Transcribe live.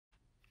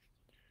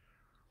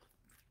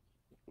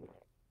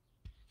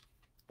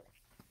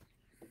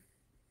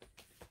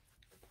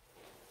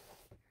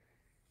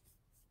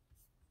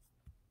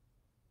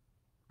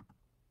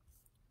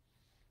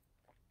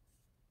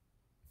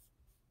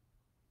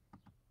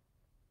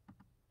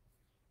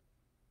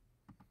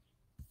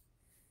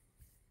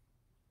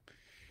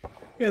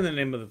In the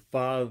name of the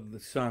Father, the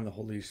Son, and the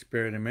Holy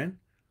Spirit, amen.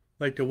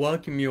 I'd like to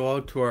welcome you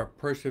all to our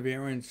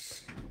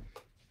Perseverance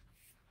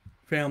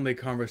family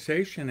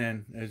conversation,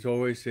 and as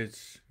always,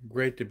 it's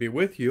great to be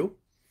with you.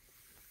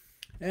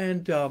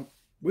 And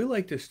we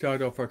like to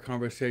start off our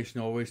conversation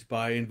always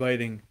by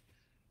inviting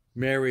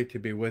Mary to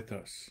be with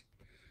us.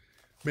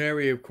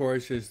 Mary, of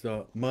course, is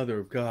the Mother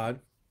of God.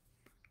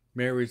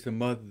 Mary is the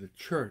Mother of the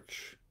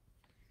Church.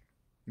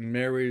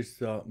 Mary is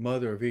the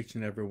Mother of each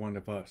and every one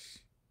of us.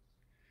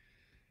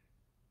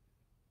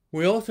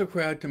 We also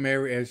cry out to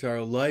Mary as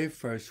our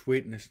life, our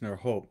sweetness, and our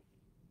hope.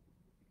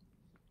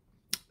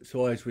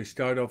 So as we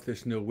start off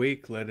this new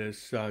week, let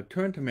us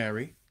turn to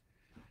Mary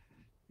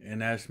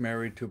and ask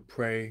Mary to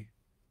pray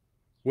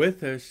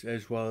with us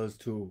as well as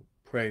to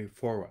pray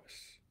for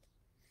us.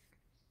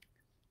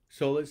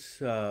 So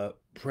let's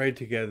pray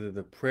together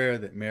the prayer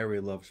that Mary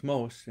loves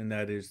most, and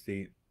that is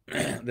the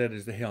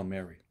Hail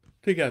Mary.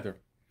 Together.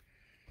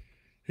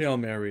 Hail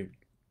Mary,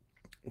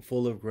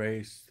 full of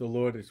grace, the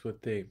Lord is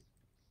with thee.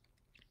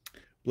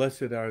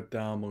 Blessed art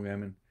thou among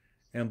women,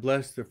 and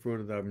blessed the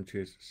fruit of thy womb,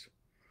 Jesus.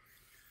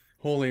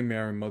 Holy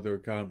Mary, Mother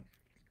of God,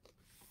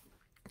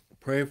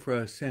 pray for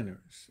us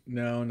sinners,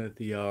 now and at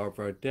the hour of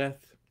our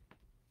death.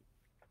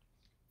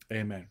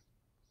 Amen.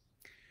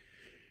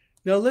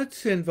 Now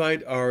let's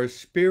invite our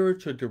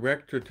spiritual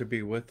director to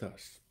be with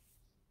us.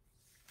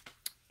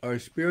 Our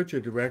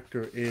spiritual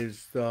director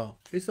is the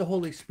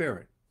Holy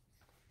Spirit.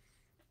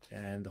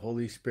 And the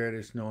Holy Spirit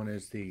is known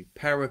as the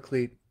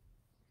Paraclete.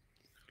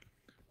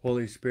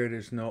 Holy Spirit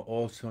is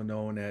also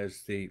known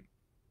as the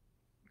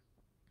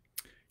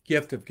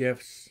gift of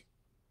gifts.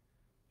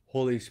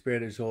 Holy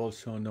Spirit is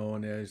also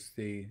known as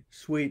the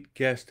sweet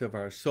guest of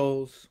our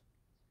souls.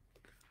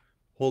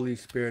 Holy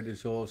Spirit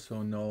is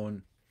also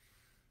known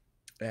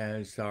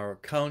as our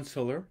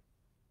counselor.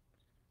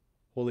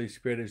 Holy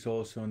Spirit is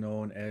also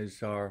known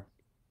as our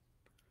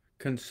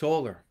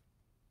consoler.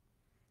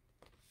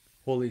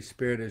 Holy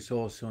Spirit is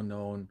also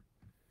known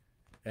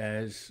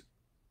as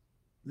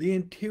the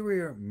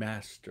interior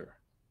master.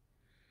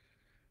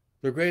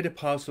 The great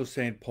apostle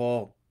St.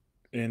 Paul,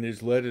 in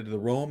his letter to the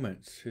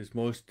Romans, his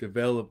most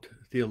developed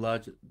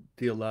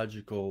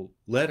theological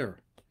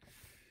letter,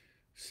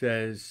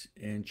 says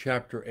in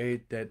chapter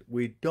 8 that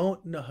we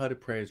don't know how to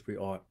pray as we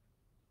ought.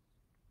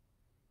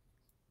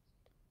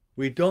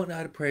 We don't know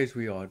how to pray as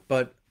we ought,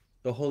 but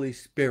the Holy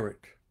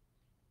Spirit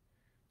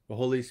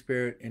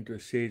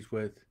intercedes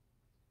with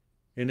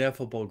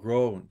ineffable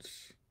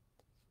groans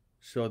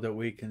so that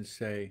we can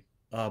say,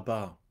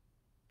 Abba.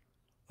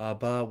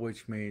 Abba,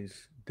 which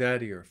means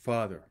daddy or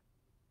father.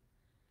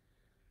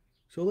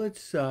 So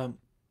let's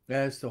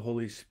ask the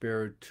Holy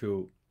Spirit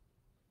to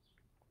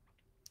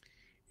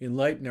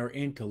enlighten our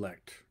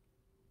intellect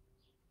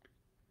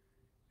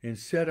and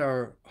set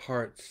our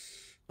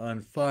hearts on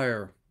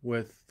fire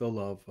with the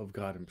love of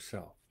God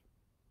Himself.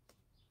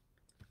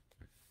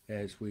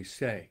 As we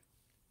say,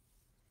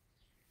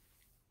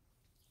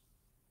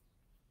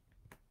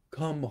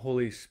 Come,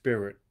 Holy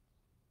Spirit,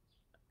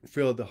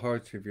 fill the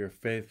hearts of your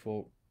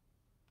faithful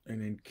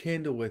and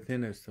enkindle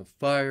within us the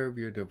fire of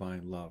your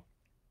divine love.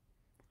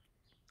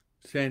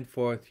 Send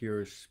forth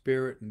your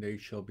Spirit, and they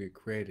shall be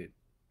created.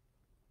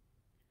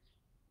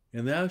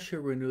 And thou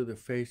shalt renew the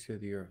face of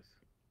the earth.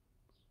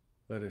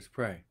 Let us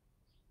pray.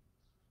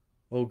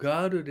 O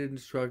God, who did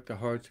instruct the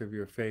hearts of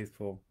your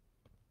faithful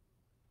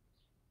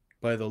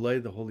by the light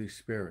of the Holy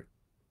Spirit,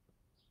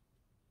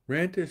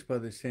 grant us by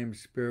the same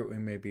Spirit we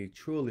may be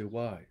truly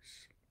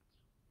wise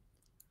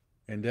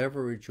and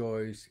ever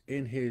rejoice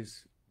in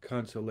His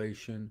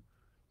consolation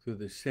through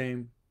the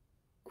same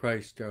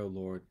Christ our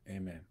Lord.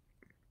 Amen.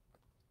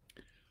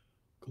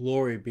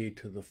 Glory be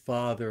to the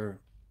Father,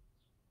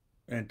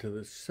 and to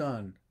the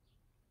Son,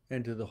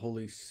 and to the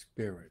Holy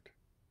Spirit,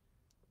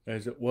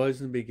 as it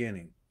was in the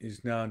beginning,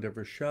 is now, and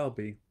ever shall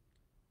be,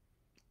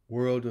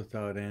 world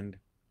without end.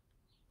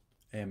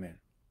 Amen.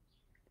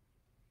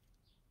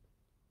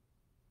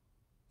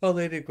 Our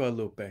Lady of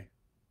Guadalupe,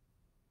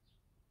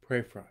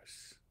 pray for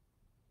us.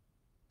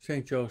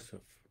 Saint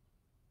Joseph,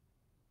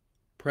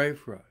 pray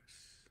for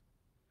us.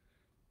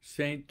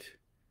 Saint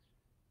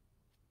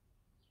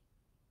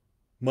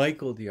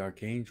Michael the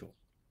Archangel,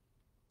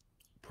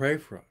 pray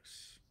for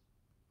us.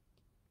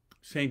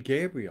 Saint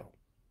Gabriel,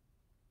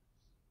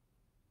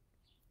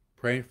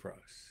 pray for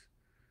us.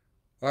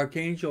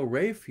 Archangel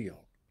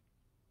Raphael,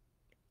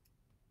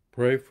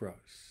 pray for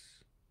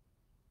us.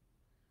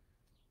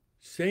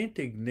 Saint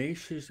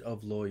Ignatius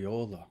of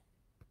Loyola,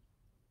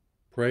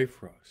 pray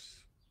for us.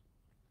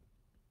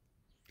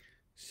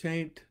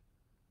 Saint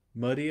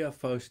Maria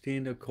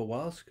Faustina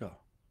Kowalska,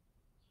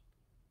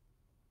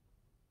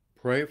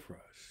 pray for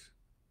us.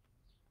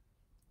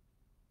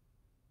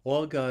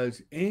 All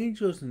God's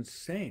angels and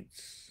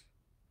saints,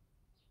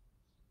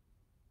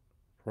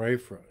 pray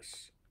for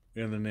us.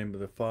 In the name of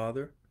the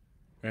Father,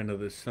 and of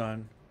the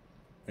Son,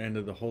 and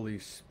of the Holy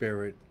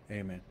Spirit.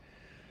 Amen.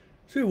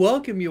 So we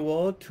welcome you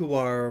all to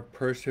our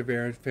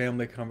Perseverance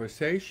family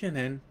conversation,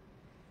 and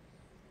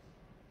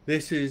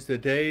this is the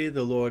day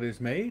the Lord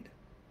has made.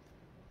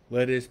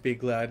 let us be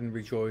glad and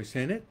rejoice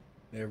in it.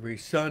 Every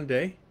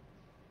Sunday,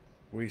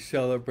 we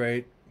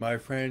celebrate, my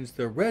friends,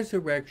 the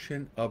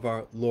resurrection of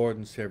our Lord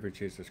and Savior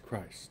Jesus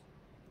Christ.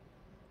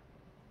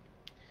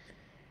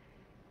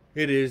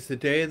 It is the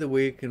day of the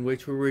week in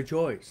which we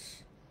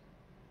rejoice,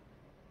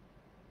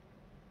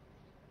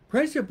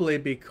 principally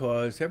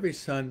because every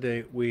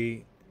Sunday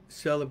we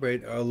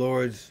celebrate our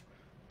Lord's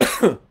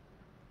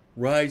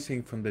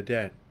rising from the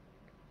dead.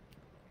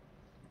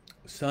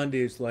 Sunday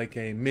is like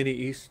a mini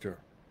Easter,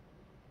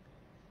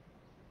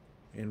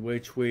 in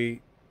which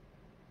we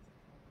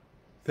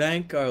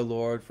thank our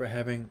Lord for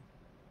having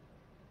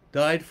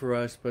died for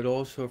us, but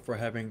also for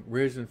having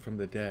risen from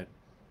the dead.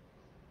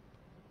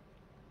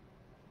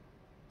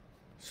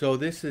 So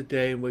this is a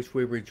day in which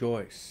we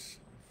rejoice.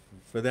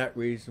 For that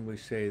reason we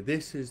say,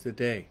 this is the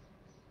day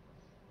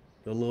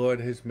the Lord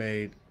has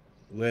made.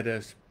 Let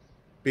us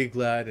be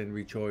glad and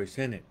rejoice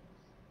in it.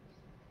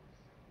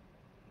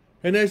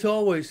 And as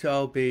always,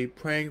 I'll be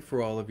praying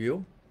for all of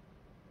you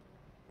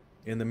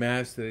in the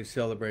Mass that I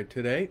celebrate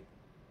today.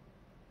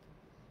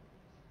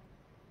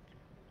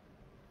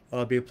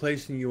 I'll be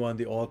placing you on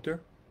the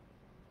altar.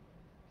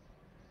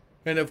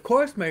 And of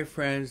course, my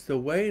friends, the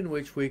way in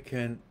which we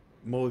can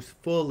most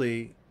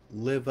fully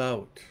live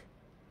out,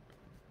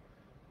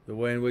 the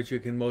way in which you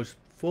can most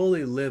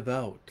fully live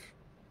out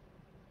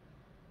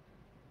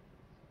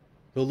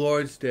the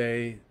Lord's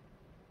Day,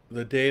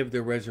 the day of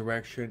the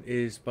resurrection,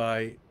 is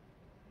by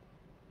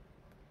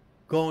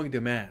going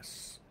to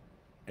Mass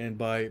and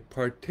by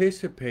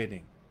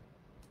participating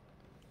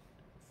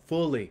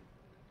fully,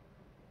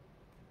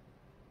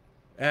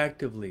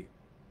 actively,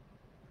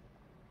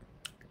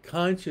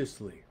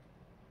 consciously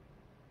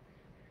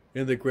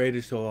in the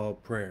greatest of all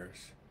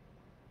prayers.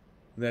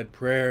 That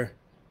prayer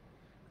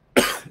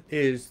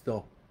is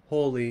the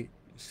holy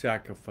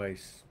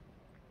sacrifice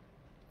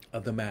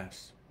of the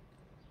Mass.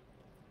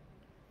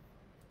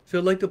 So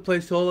I'd like to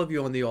place all of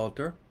you on the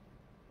altar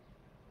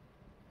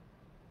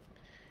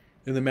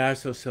in the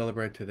Mass I'll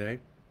celebrate today.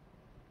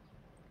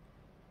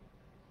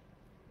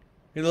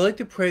 And I'd like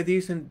to pray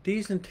these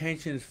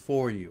intentions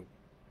for you.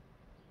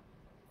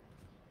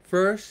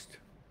 First,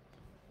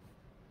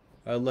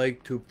 I'd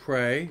like to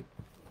pray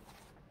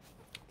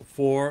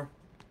for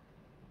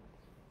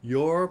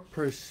your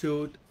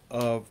pursuit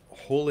of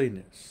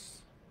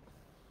holiness,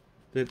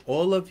 that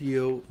all of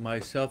you,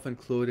 myself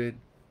included,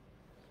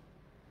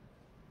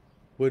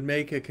 would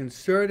make a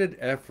concerted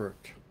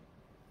effort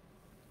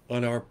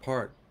on our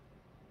part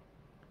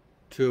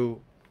to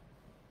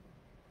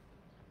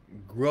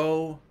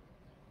grow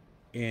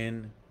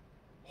in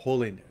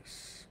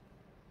holiness.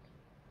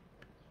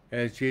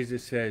 As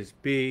Jesus says,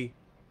 be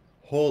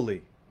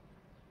holy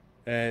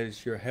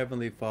as your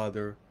heavenly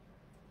Father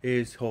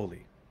is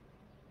holy.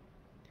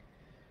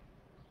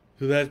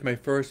 So that's my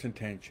first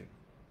intention.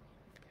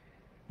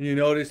 And you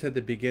notice at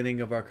the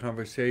beginning of our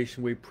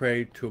conversation, we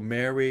prayed to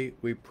Mary,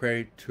 we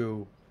prayed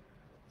to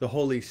the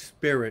Holy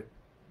Spirit.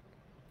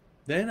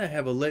 Then I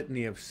have a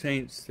litany of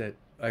saints that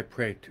I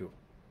pray to.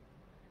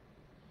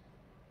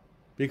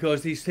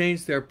 Because these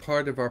saints, they're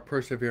part of our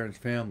Perseverance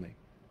family.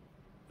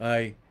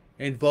 I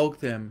invoke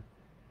them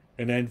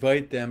and I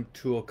invite them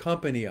to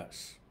accompany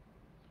us,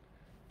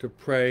 to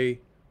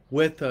pray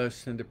with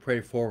us and to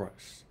pray for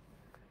us,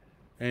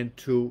 and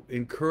to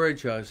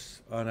encourage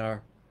us on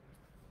our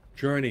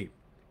journey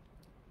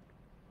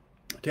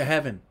to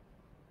heaven,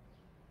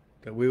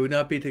 that we would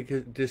not be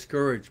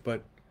discouraged,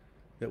 but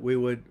that we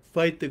would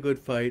fight the good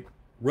fight,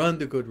 run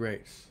the good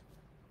race,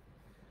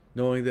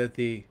 knowing that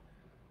the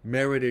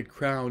merited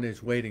crown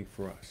is waiting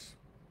for us.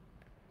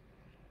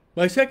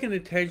 My second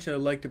intention,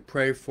 I'd like to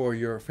pray for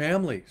your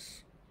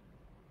families.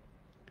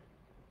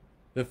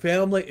 The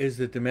family is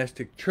the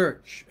domestic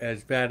church,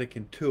 as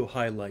Vatican II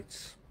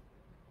highlights.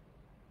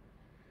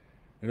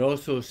 And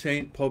also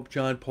St. Pope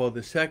John Paul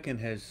II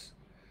has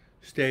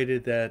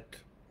stated that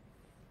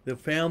the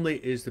family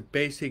is the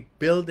basic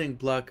building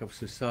block of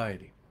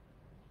society.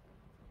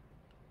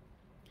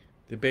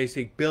 The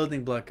basic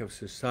building block of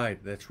society,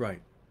 that's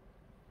right.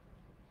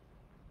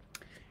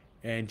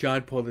 And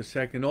John Paul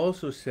II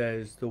also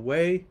says the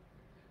way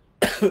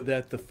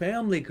that the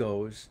family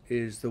goes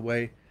is the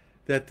way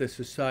that the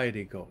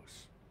society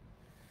goes.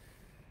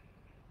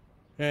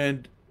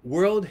 And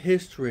world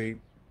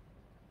history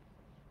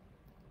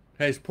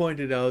has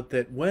pointed out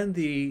that when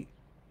the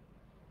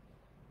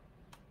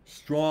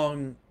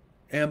strong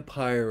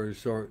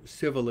empires or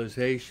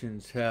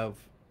civilizations have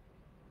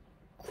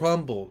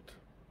crumbled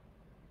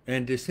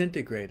and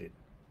disintegrated,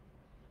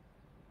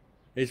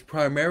 it's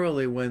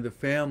primarily when the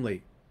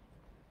family,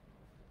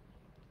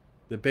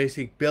 the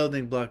basic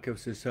building block of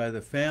society,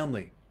 the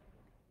family,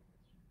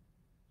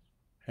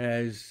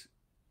 has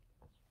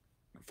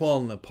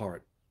fallen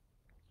apart.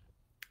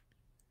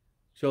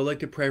 So I'd like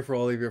to pray for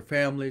all of your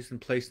families and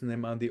placing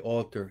them on the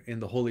altar in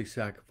the holy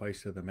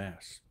sacrifice of the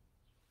Mass.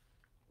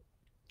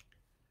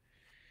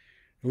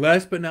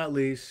 Last but not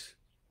least,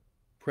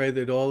 pray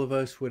that all of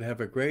us would have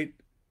a great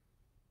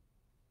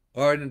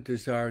ardent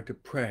desire to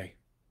pray.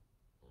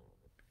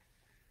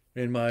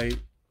 And my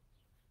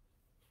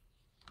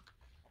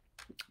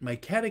my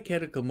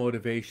catechetical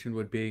motivation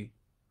would be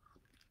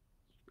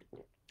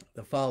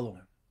the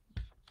following: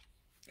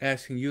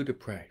 asking you to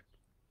pray.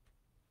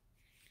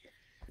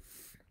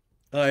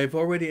 I've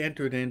already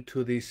entered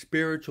into the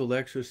spiritual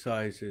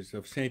exercises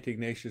of St.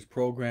 Ignatius'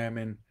 program,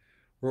 and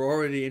we're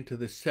already into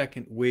the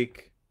second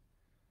week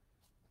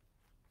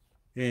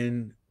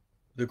in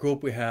the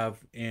group we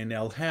have in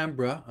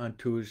Alhambra on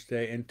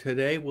Tuesday, and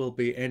today we'll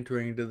be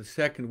entering into the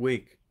second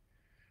week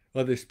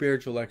of the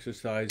spiritual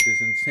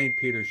exercises in St.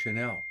 Peter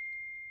Chanel.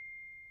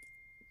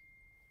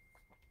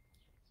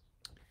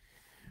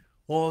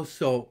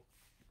 Also,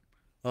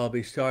 I'll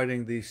be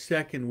starting the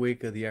second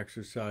week of the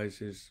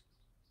exercises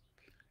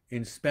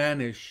in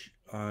Spanish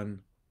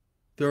on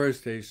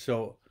Thursday,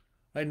 so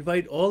I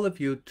invite all of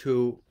you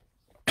to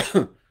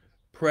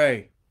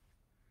pray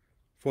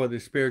for the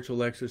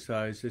spiritual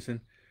exercises,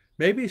 and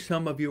maybe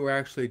some of you are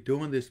actually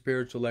doing the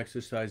spiritual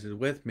exercises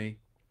with me.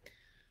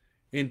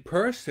 In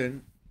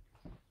person,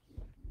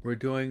 we're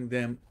doing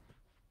them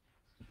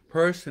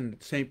person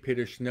at St.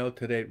 Peter Chanel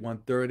today at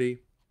 1:30.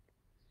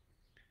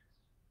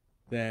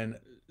 Then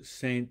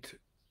St.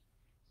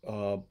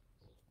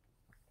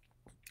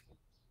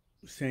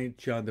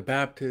 John the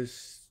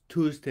Baptist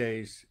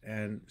Tuesdays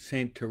and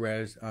St.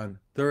 Therese on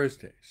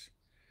Thursdays.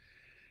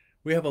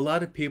 We have a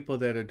lot of people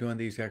that are doing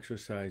these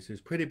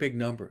exercises, pretty big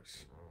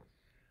numbers.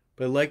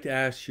 But I'd like to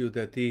ask you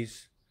that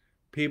these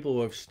people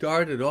who have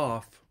started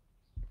off,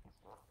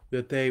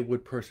 that they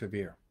would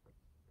persevere.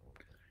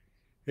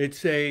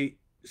 It's a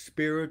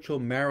spiritual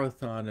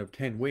marathon of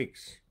 10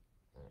 weeks,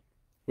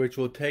 which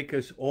will take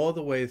us all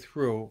the way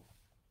through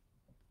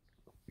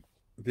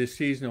the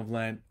season of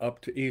Lent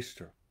up to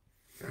Easter.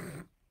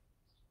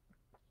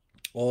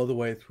 All the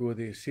way through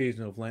the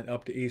season of Lent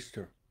up to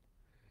Easter.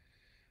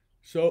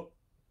 So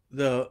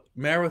the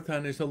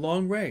marathon is a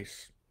long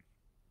race.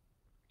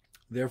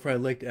 Therefore,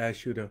 I'd like to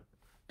ask you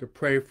to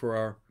pray for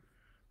our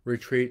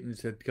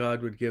retreatants, that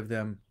God would give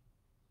them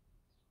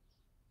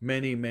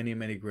many, many,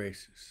 many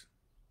graces.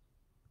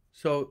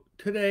 So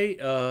today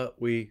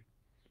we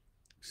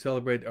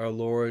celebrate our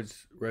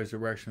Lord's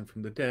resurrection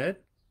from the dead,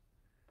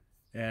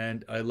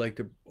 and I'd like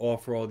to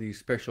offer all these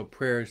special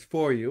prayers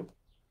for you.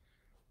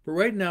 But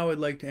right now, I'd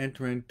like to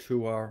enter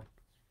into our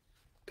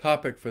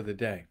topic for the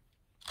day.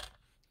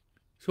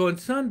 So on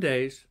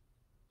Sundays,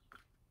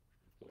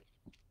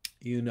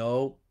 you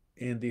know,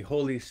 in the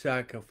holy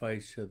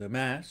sacrifice of the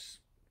Mass,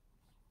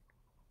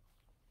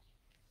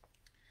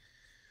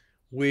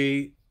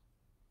 we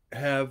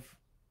have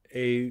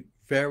a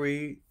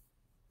very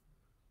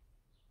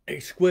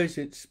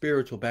exquisite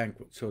spiritual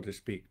banquet, so to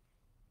speak.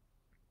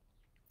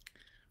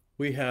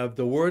 We have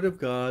the Word of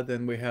God,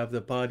 and we have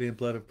the body and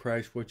blood of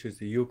Christ, which is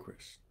the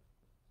Eucharist.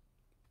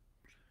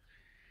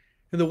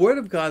 And the Word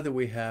of God that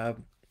we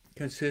have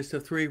consists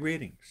of 3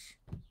 readings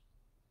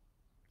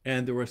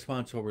and the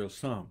responsorial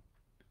psalm.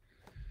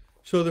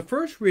 So the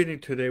first reading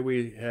today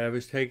we have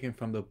is taken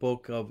from the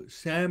book of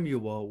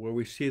Samuel, where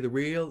we see the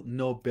real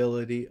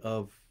nobility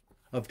of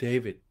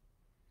David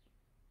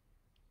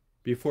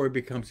before he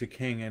becomes a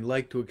king, and I'd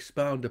like to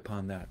expound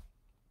upon that.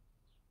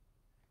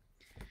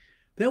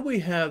 Then we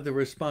have the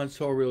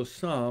responsorial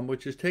psalm,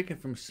 which is taken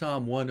from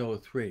Psalm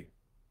 103.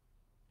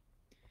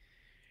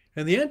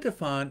 And the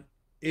antiphon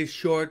is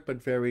short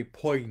but very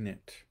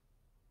poignant,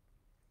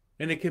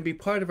 and it can be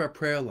part of our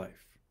prayer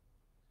life.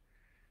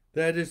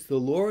 That is, the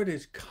Lord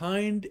is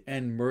kind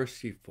and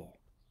merciful.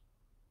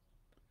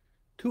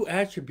 2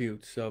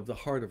 attributes of the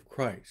heart of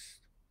Christ.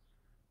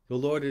 The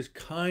Lord is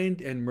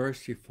kind and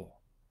merciful.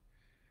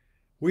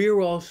 We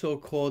are also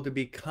called to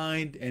be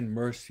kind and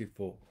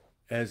merciful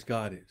as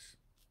God is.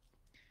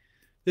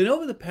 Then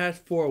over the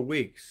past 4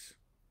 weeks,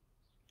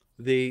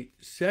 the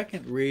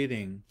second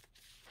reading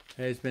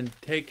has been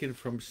taken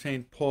from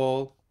St.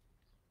 Paul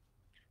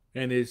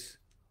and his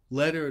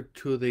letter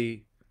to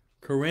the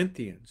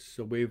Corinthians.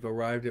 So we've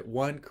arrived at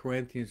 1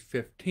 Corinthians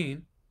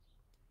 15.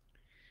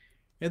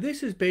 And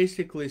this is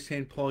basically,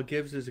 St. Paul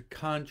gives us a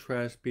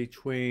contrast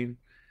between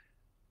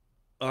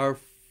our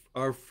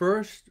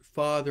first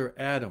father,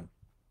 Adam,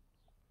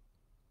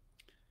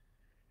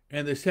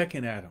 and the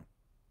second Adam.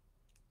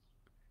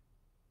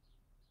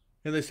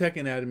 And the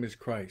second Adam is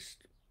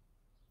Christ.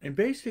 And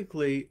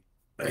basically,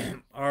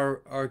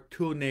 our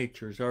 2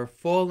 natures, our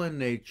fallen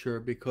nature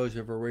because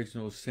of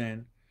original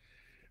sin,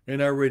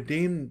 and our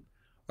redeemed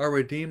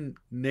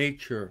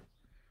nature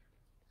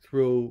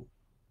through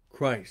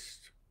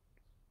Christ,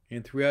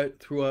 and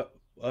through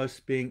us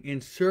being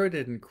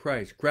inserted in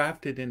Christ,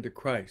 grafted into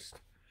Christ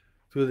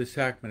through the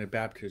sacrament of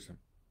baptism.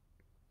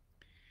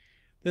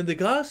 Then the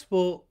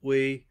gospel,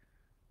 we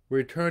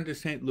return to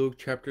St. Luke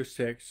chapter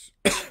 6,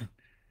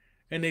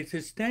 and it's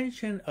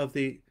extension of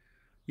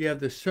you have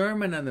the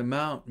Sermon on the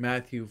Mount,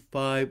 Matthew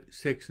 5,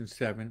 6, and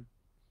 7.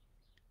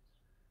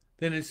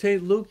 Then in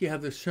St. Luke, you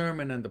have the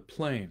Sermon on the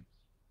Plain,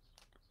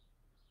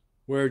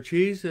 where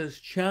Jesus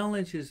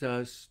challenges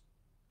us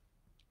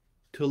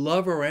to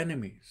love our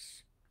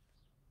enemies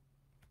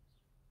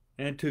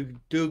and to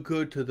do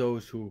good to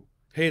those who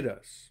hate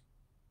us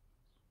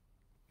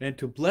and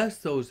to bless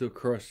those who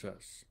curse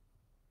us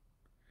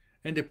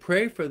and to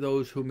pray for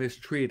those who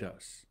mistreat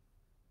us.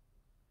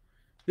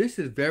 This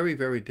is very,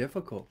 very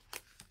difficult.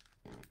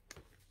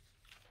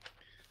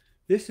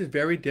 This is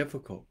very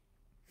difficult.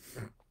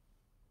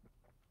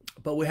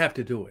 But we have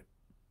to do it.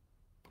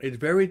 It's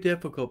very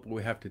difficult, but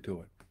we have to do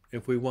it.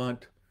 If we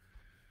want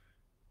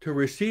to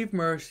receive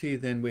mercy,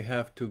 then we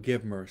have to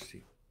give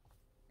mercy.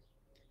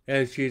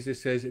 As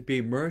Jesus says,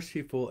 be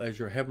merciful as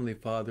your heavenly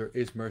Father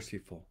is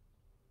merciful.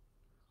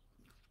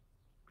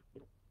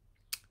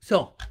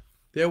 So,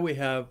 there we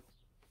have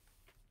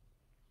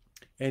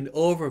an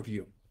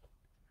overview.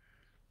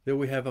 There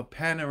we have a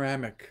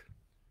panoramic.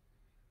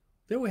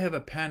 There we have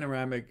a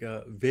panoramic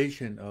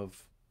vision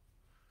of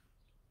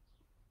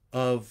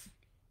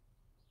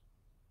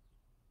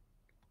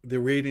the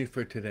readings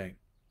for today.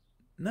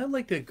 And I'd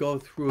like to go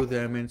through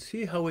them and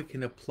see how we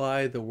can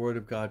apply the Word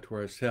of God to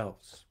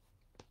ourselves.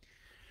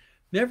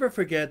 Never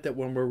forget that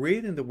when we're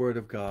reading the Word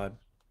of God,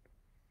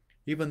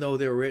 even though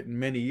they were written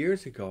many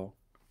years ago,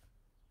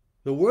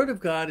 the Word of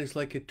God is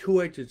like a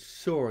two-edged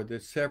sword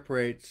that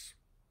separates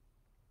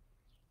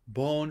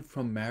bone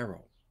from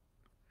marrow.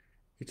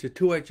 It's a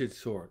two-edged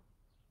sword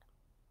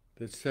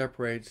that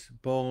separates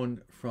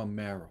bone from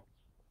marrow.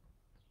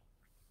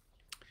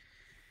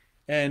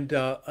 And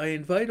I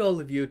invite all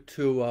of you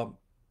to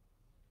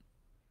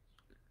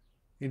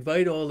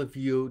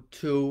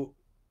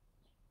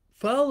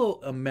follow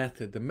a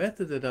method. The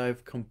method that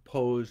I've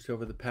composed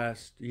over the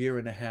past year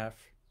and a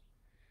half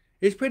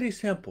is pretty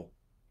simple,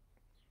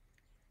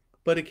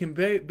 but it can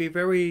be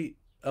very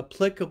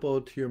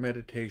applicable to your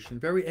meditation,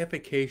 very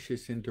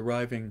efficacious in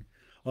deriving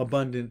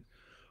abundant,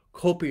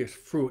 copious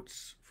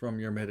fruits from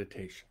your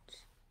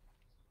meditations.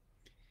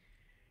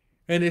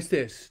 And it's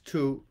this: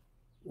 to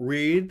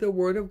read the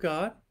Word of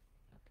God,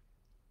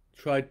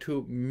 try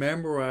to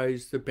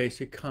memorize the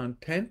basic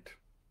content,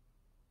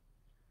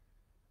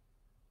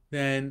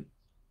 then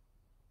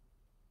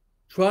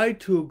try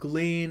to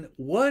glean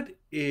what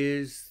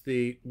is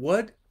the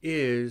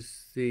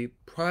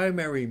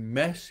primary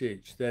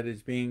message that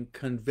is being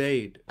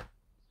conveyed.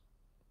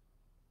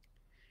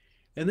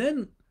 And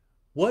then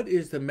what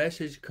is the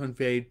message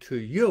conveyed to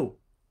you?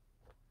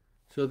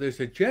 So there's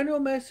a general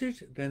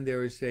message, then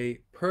there is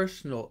a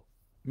personal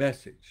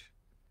message.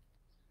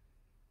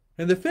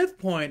 And the fifth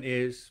point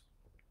is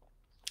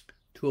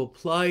to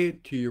apply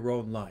it to your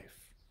own life.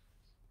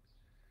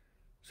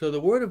 So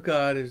the Word of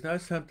God is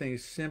not something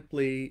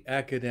simply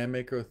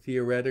academic or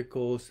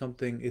theoretical,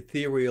 something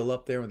ethereal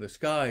up there in the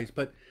skies,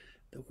 but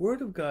the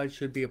Word of God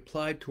should be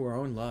applied to our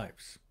own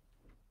lives.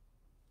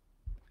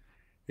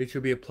 It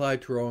should be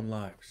applied to our own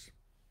lives.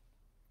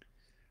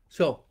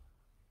 So,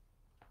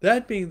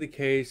 that being the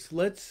case,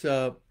 let's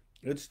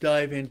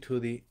dive into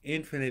the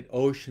infinite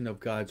ocean of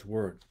God's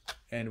Word.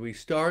 And we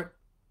start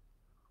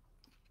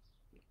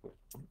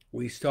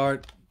with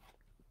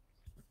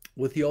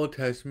the Old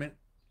Testament,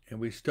 and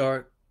we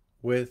start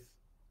with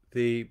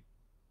the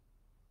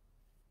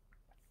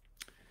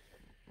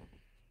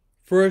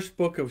first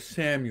book of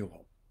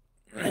Samuel.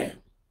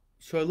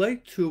 So I'd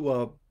like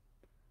to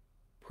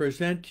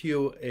present to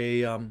you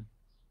a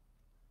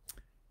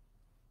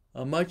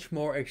much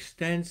more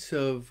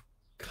extensive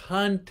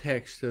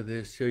context of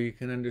this, so you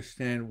can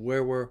understand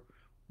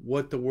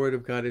what the Word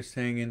of God is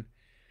saying in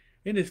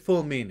its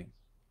full meaning.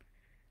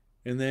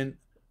 And then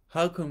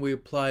how can we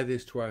apply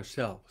this to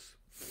ourselves?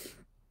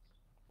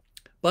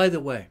 By the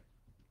way,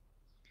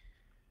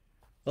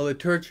 a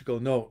liturgical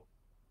note: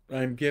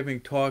 I'm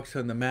giving talks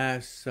on the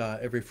Mass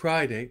every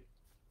Friday,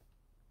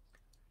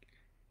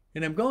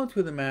 and I'm going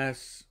through the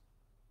Mass.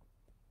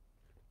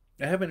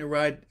 I haven't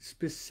arrived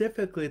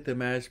specifically at the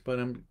Mass, but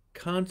I'm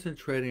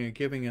concentrating on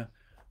giving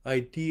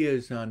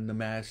ideas on the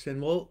Mass,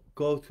 and we'll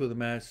go through the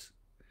Mass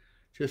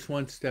just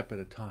one step at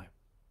a time.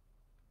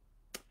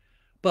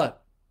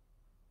 But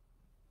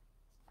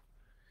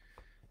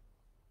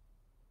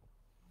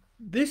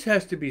this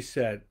has to be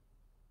said,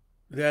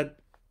 that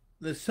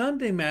the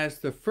Sunday Mass,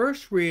 the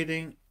first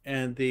reading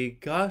and the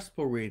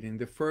Gospel reading,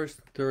 the first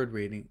and third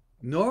reading,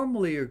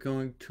 normally you're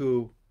going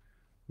to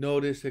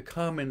notice a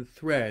common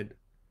thread,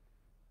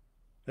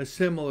 a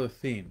similar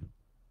theme,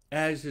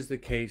 as is the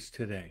case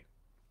today.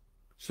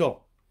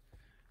 So,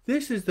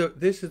 this is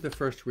the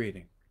first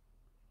reading.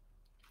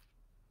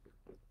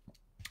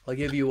 I'll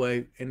give you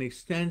an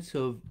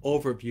extensive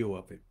overview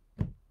of it.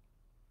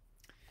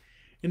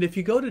 And if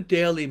you go to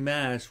daily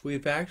Mass,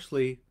 we've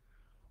actually,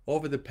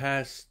 over the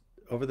past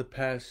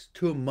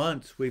 2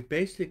 months, we've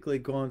basically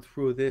gone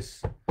through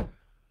this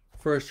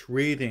first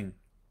reading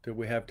that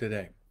we have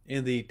today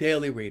in the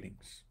daily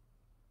readings.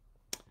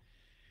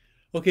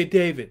 Okay,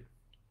 David.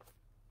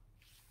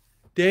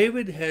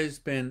 David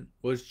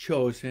was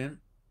chosen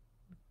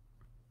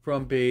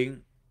from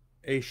being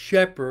a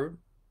shepherd,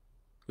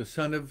 the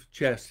son of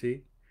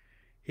Jesse.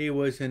 He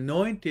was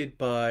anointed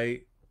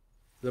by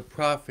the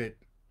prophet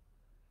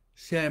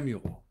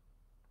Samuel.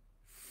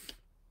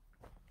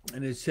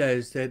 And it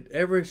says that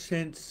ever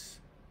since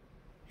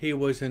he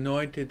was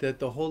anointed, that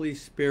the Holy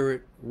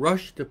Spirit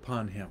rushed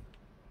upon him.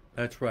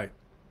 That's right.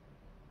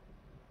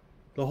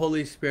 The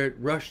Holy Spirit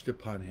rushed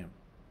upon him.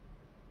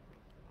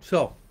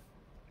 So,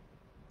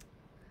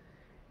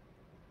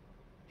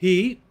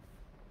 he,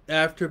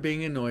 after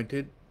being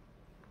anointed,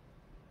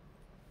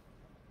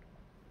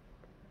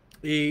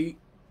 he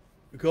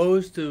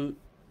goes to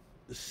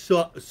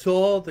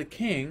Saul the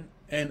king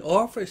and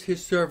offers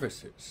his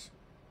services.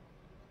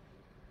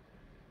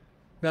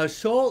 Now,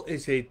 Saul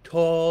is a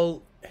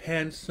tall,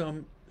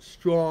 handsome,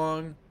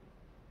 strong,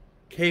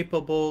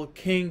 capable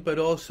king, but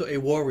also a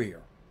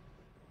warrior.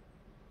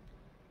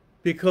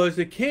 Because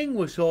the king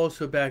was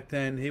also back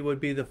then, he would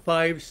be the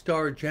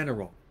 5-star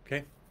general.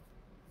 Okay?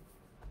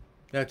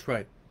 That's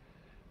right.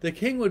 The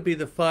king would be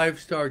the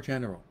 5-star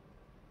general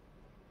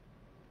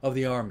of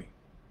the army.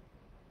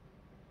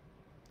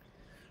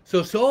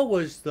 So Saul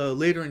was the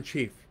leader in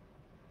chief.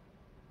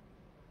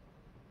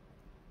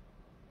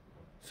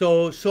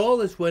 So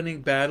Saul is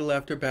winning battle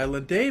after battle,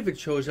 and David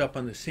shows up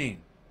on the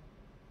scene.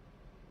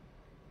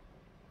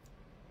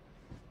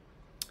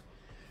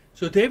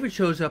 So David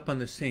shows up on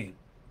the scene.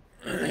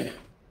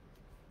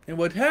 And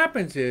what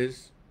happens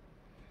is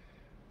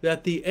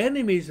that the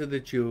enemies of the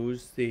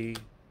Jews, the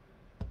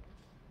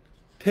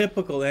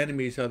typical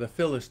enemies are the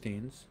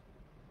Philistines,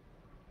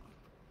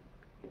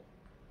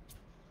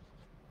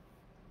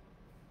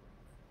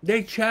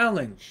 they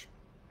challenge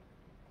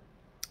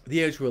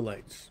the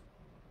Israelites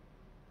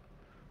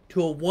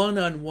to a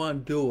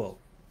one-on-one duel.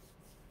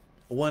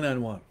 A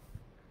one-on-one.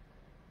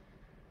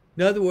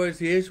 In other words,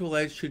 the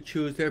Israelites should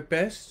choose their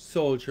best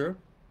soldier,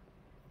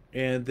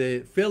 and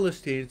the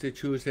Philistines to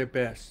choose their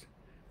best.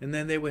 And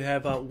then they would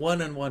have a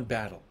one-on-one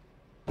battle.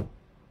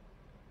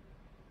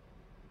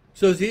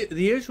 So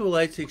the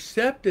Israelites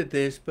accepted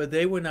this, but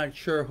they were not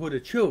sure who to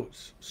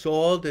choose.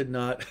 Saul did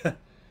not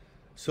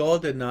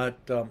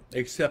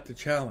accept the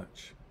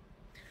challenge.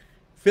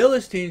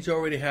 Philistines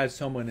already had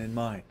someone in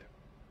mind.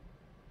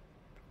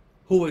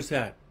 Who was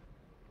that?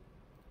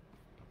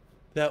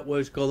 That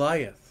was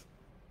Goliath.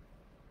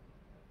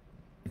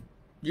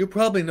 You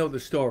probably know the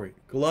story.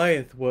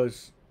 Goliath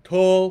was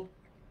tall,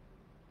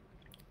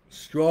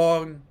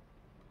 strong,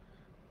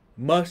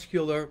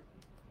 muscular,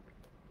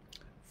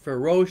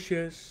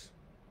 ferocious.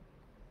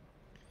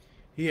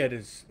 He had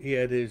his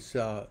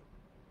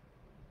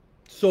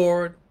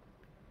sword.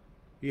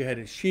 He had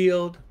his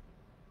shield.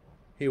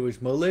 He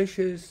was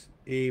malicious.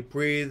 He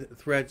breathed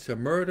threats of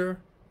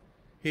murder.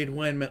 He'd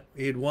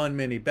won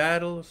many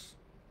battles.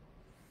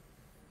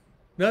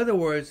 In other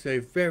words, a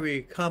very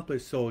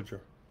accomplished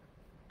soldier.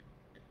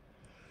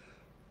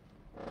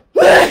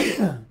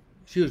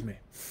 Excuse me.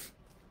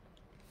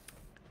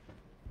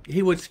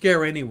 He would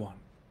scare anyone.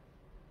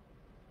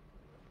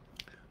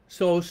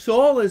 So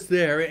Saul is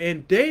there,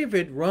 and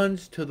David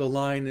runs to the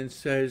line and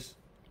says,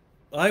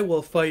 I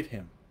will fight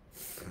him.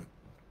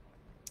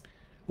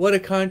 What a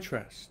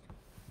contrast.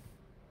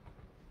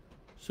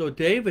 So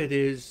David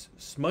is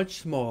much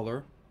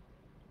smaller.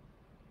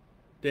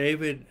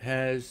 David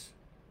has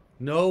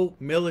no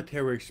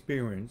military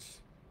experience.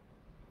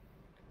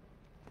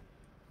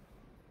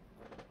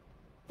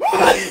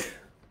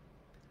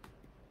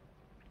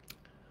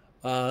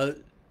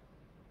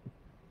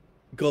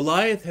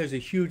 Goliath has a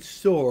huge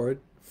sword.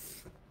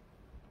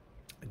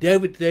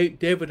 David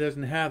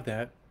doesn't have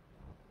that.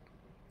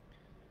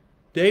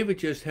 David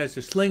just has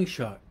a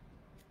slingshot.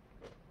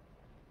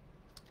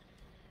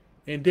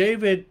 And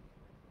David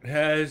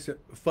has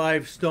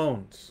 5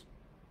 stones,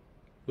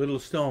 little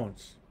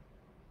stones,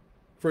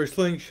 for a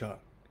slingshot.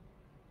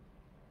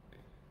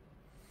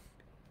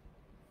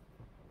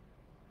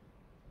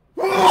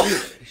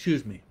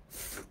 Excuse me.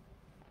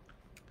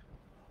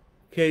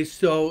 Okay,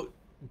 so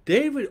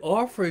David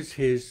offers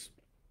himself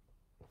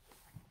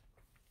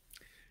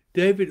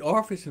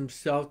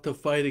to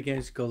fight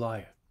against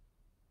Goliath.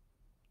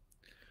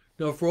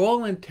 Now, for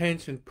all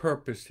intents and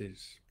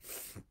purposes,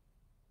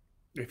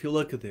 if you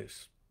look at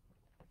this,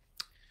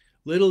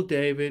 little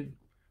David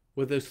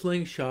with a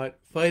slingshot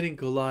fighting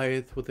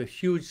Goliath with a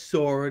huge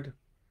sword,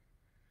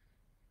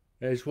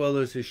 as well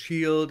as a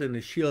shield and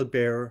a shield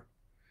bearer,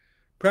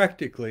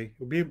 practically it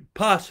would be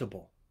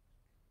impossible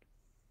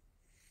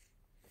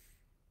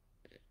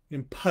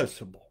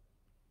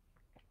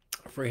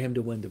for him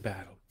to win the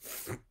battle.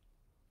 So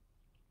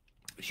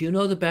you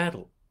know the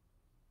battle.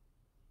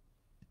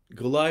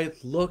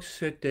 Goliath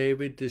looks at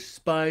David,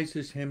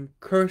 despises him,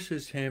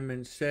 curses him,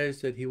 and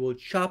says that he will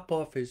chop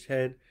off his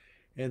head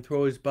and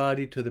throw his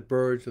body to the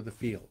birds of the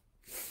field.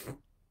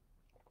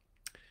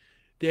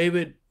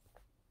 David,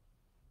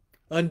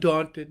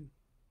 undaunted,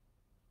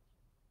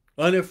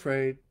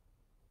 unafraid,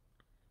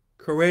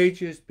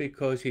 courageous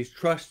because he's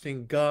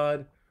trusting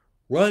God,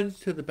 runs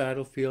to the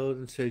battlefield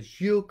and says,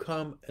 you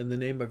come in the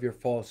name of your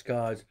false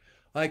gods.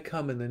 I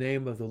come in the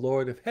name of the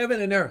Lord of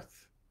heaven and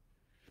earth.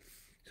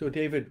 So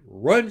David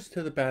runs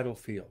to the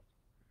battlefield,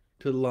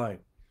 to the line.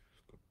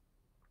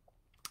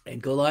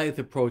 And Goliath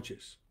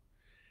approaches.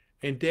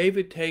 And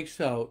David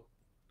takes out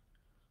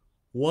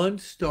 1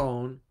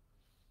 stone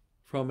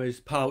from his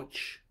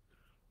pouch,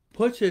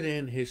 puts it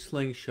in his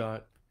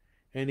slingshot,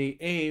 and he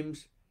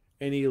aims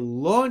and he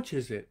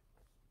launches it.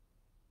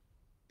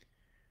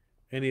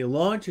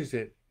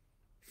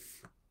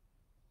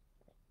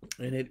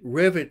 and it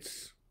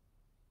rivets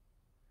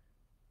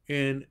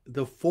in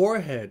the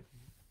forehead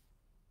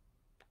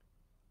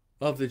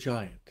of the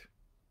giant.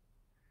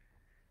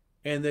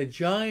 And the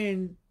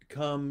giant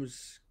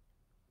comes,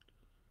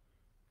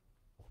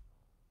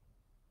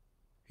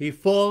 he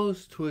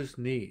falls to his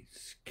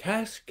knees,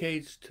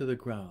 cascades to the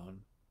ground,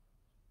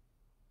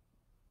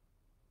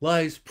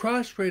 lies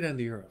prostrate on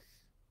the earth,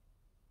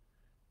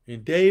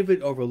 and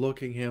David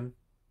overlooking him,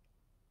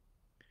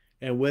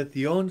 and with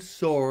the own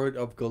sword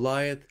of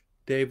Goliath,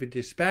 David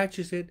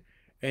dispatches it,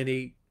 and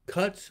he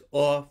cuts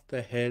off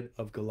the head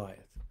of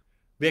Goliath.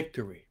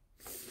 Victory.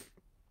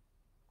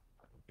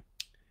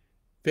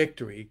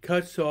 Victory. He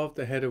cuts off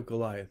the head of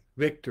Goliath.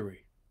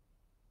 Victory.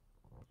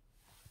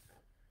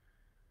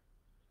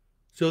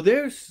 So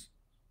there's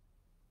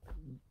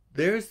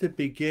the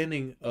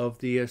beginning of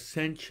the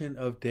ascension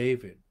of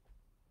David.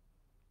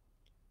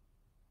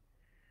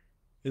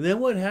 And then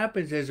what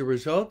happens as a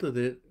result of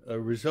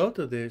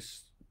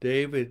this,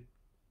 David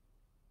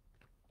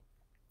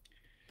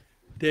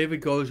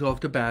goes off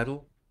to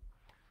battle,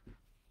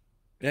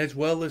 as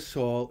well as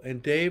Saul,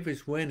 and David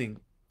is winning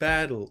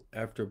battle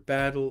after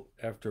battle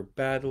after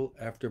battle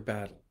after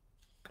battle.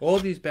 All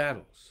these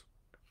battles.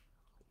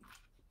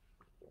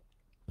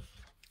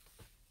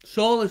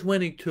 Saul is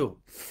winning too,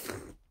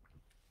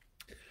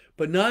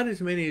 but not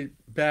as many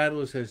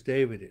battles as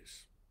David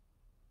is.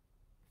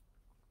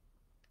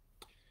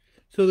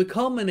 So the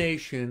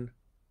culmination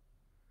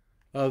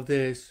of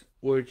this,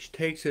 which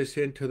takes us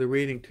into the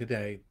reading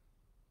today,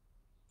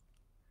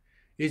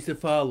 is the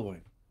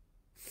following.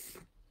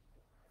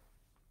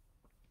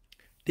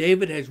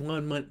 David has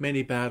won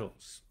many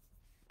battles,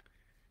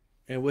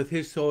 and with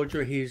his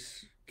soldier,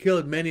 he's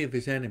killed many of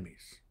his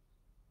enemies.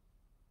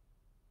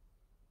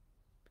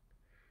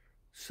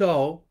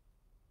 So,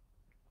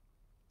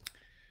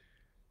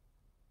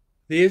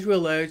 the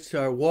Israelites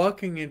are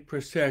walking in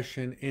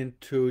procession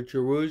into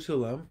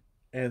Jerusalem,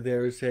 and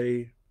there's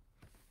a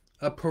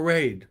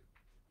parade.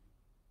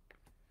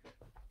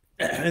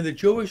 And the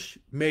Jewish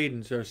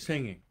maidens are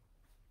singing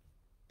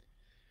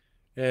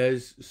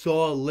as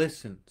Saul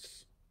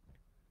listens.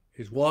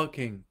 He's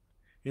walking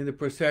in the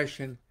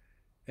procession,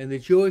 and the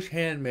Jewish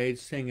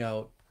handmaids sing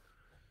out,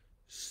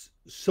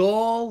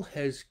 Saul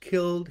has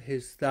killed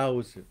his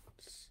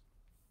thousands,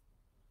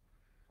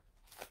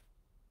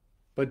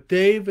 but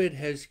David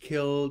has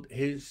killed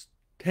his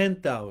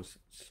 10,000s.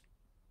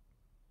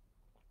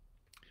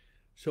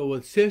 So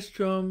with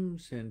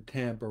sistrums and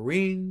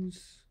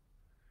tambourines,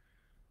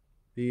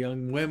 the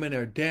young women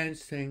are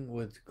dancing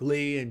with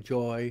glee and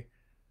joy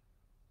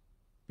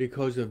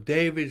because of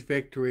David's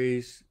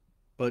victories,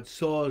 but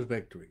Saul's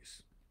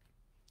victories.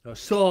 Now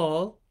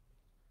Saul,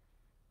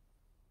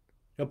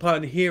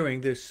 upon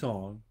hearing this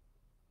song,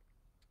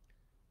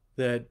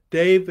 that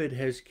David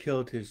has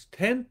killed his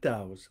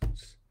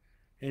 10,000s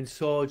and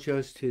Saul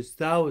just his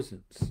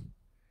thousands,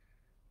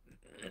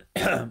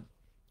 the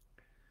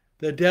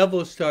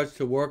devil starts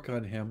to work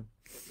on him.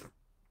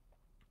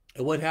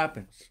 And what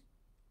happens?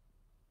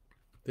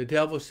 The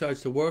devil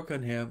starts to work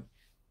on him,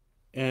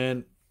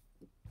 and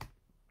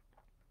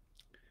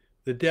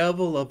the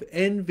devil of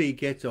envy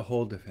gets a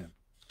hold of him.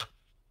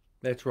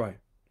 That's right.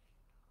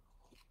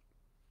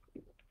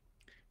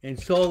 And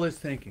Saul is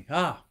thinking,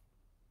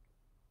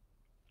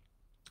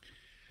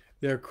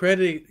 they're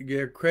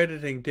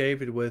crediting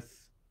David with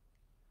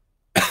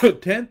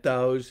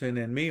 10,000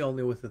 and me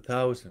only with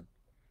 1,000.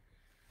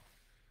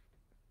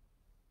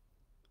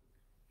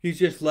 He's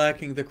just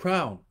lacking the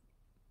crown.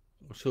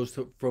 So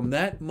from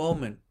that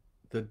moment,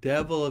 the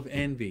devil of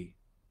envy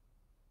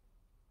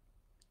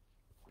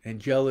and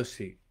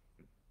jealousy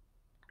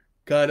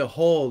got a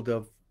hold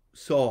of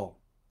Saul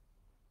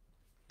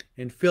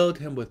and filled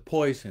him with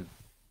poison,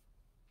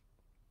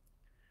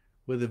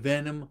 with the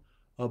venom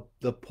of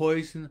the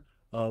poison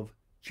of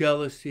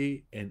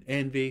jealousy and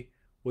envy,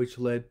 which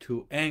led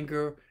to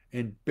anger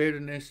and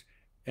bitterness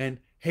and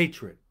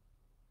hatred.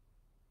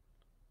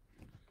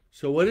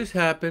 So what has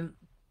happened?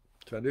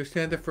 To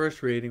understand the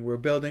first reading, we're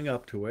building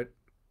up to it,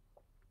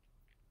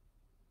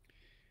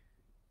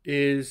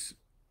 is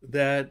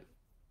that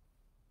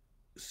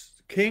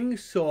King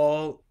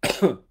Saul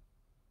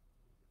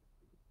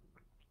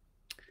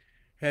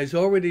has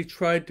already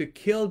tried to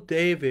kill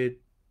David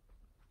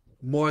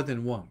more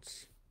than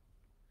once.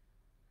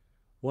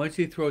 Once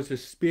he throws a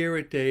spear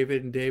at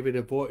David, and David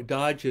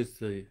dodges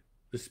the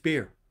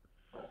spear.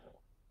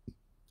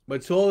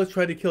 But Saul has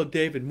tried to kill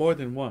David more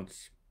than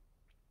once.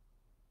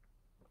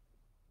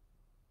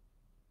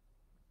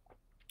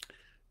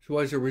 So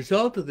as a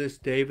result of this,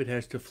 David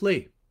has to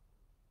flee.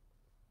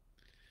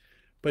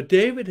 But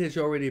David has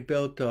already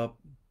built up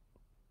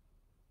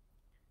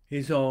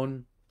his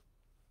own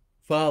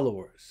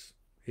followers,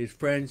 his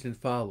friends and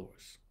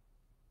followers,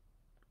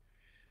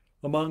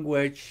 among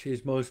which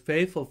his most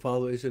faithful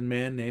follower is a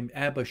man named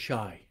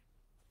Abishai,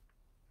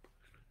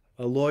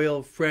 a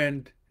loyal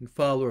friend and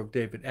follower of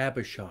David,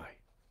 Abishai.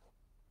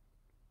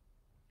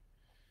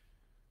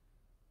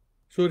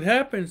 So it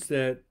happens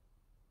that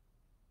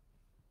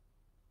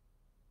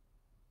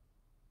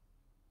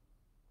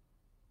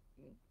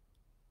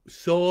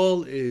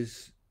Saul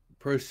is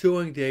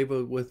pursuing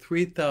David with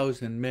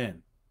 3,000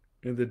 men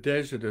in the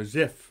desert of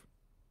Ziph.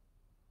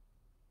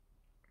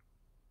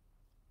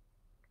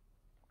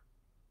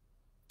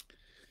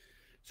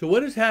 So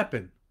what has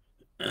happened?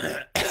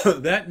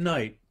 That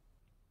night,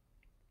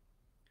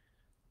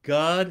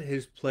 God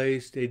has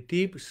placed a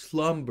deep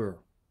slumber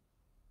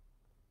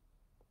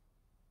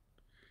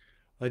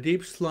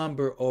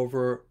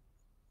over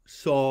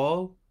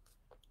Saul,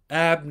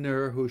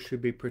 Abner, who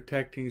should be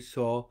protecting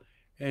Saul,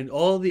 and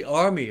all the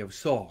army of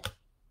Saul.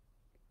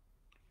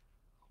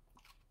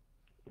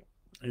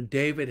 And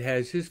David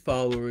has his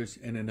followers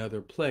in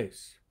another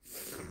place.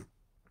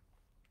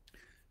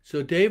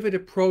 So David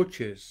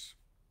approaches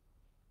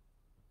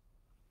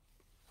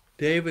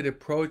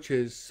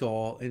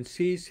Saul and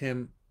sees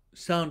him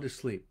sound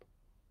asleep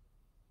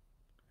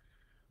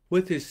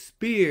with his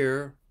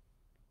spear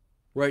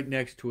right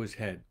next to his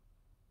head.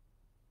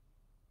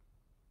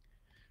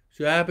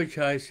 So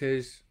Abishai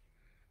says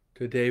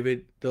to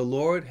David, "The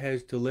Lord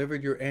has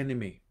delivered your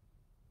enemy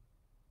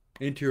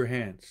into your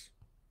hands.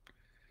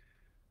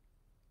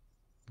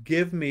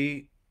 Give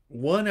me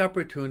one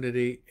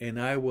opportunity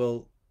and I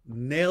will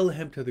nail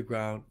him to the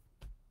ground.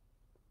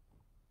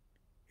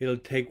 It'll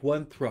take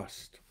one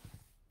thrust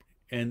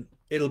and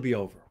it'll be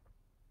over."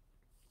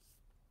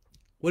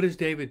 What does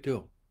David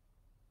do?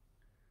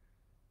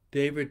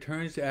 David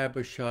turns to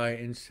Abishai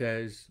and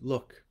says,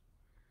 "Look,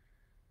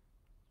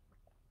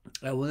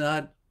 I will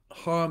not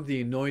harm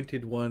the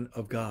anointed one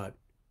of God.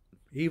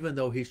 Even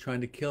though he's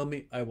trying to kill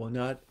me, I will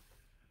not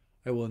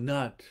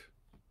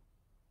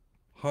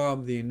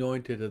harm the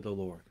anointed of the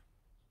Lord."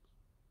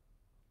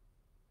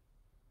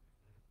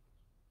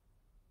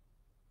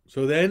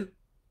 So then,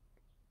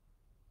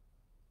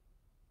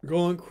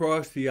 going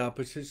across the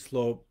opposite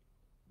slope,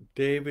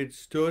 David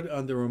stood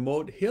on the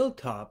remote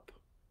hilltop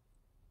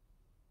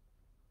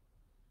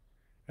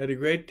at a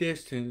great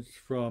distance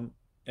from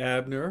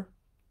Abner,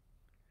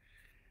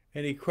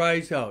 and he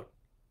cries out,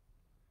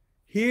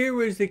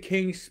 "Here is the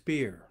king's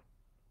spear.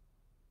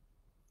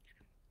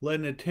 Let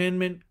an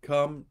attendant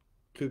come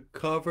to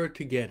cover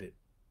to get it.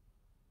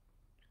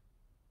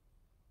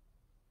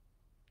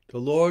 The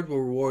Lord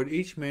will reward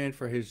each man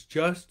for his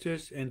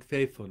justice and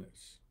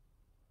faithfulness.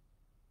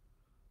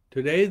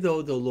 Today,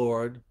 though the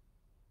Lord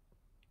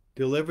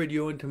delivered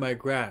you into my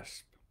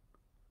grasp,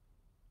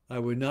 I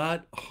would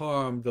not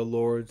harm the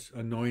Lord's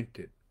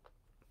anointed."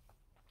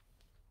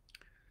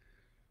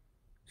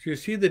 So you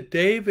see that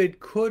David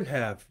could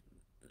have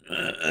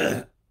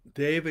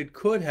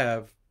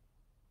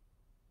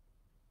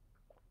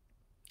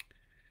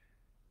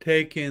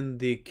taken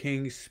the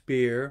king's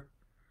spear.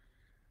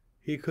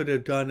 He could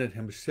have done it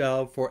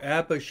himself, or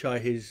Abishai,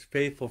 his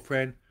faithful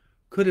friend,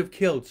 could have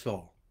killed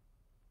Saul.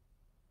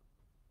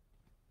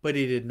 But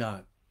he did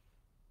not.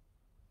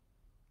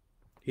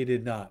 He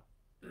did not.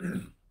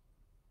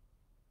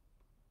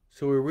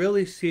 So we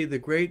really see the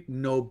great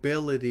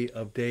nobility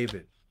of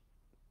David,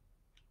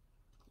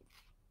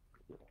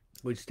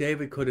 which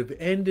David could have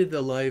ended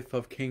the life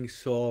of King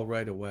Saul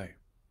right away.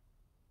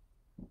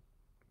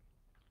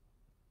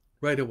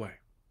 Right away.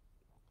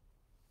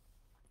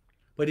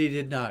 But he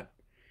did not.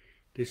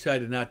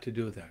 Decided not to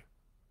do that.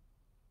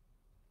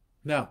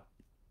 Now,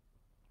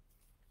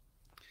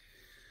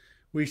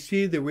 we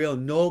see the real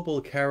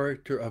noble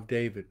character of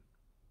David.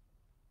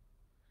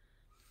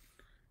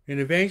 And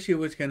eventually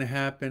what's going to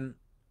happen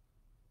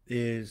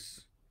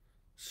is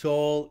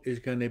Saul is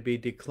going to be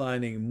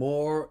declining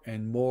more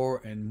and more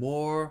and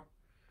more.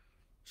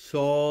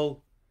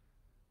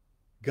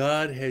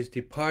 God has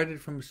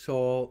departed from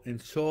Saul,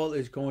 and Saul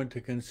is going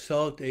to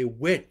consult a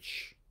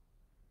witch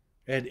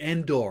at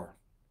Endor.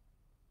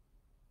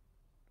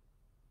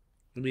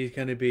 And he's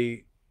going to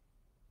be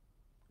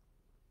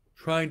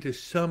trying to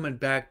summon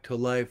back to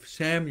life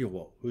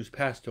Samuel, who's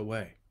passed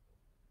away.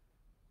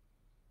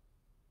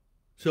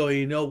 So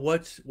you know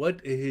what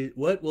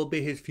will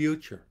be his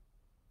future.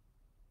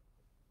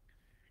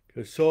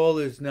 Because Saul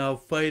is now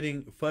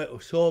Saul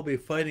will be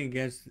fighting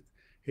against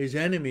his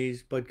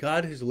enemies, but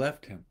God has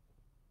left him.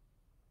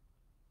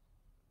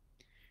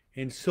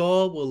 And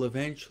Saul will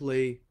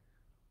eventually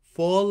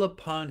fall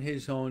upon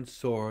his own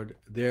sword,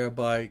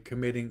 thereby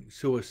committing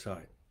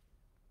suicide,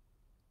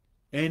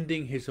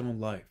 ending his own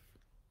life.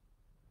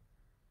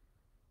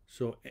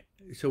 So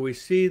we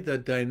see the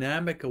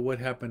dynamic of what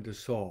happened to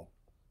Saul.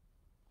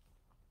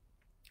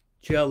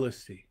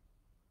 Jealousy,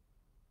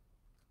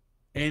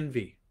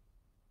 envy,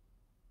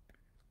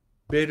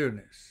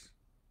 bitterness,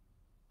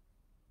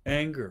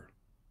 anger,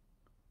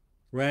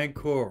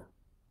 rancor,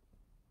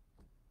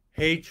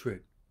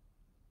 hatred,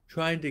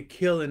 trying to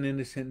kill an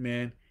innocent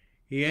man.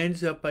 He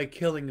ends up by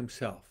killing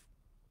himself.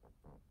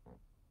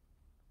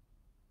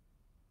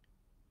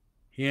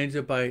 He ends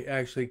up by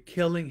actually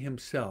killing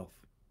himself.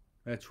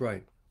 That's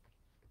right.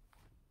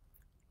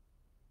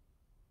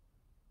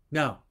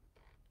 Now,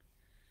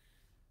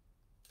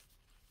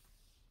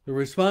 the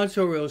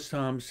responsorial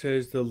psalm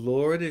says, "The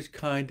Lord is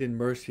kind and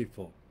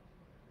merciful."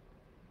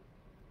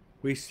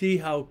 We see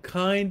how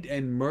kind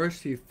and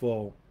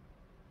merciful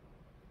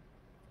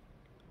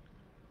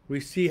we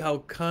see how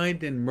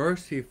kind and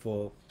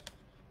merciful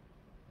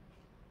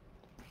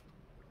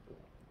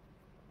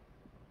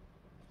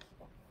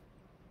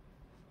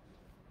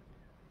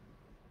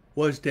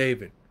was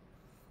David.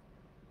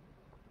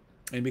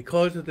 And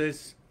because of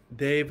this,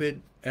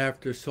 David,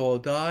 after Saul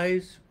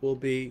dies, will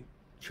be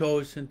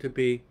chosen to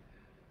be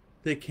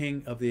the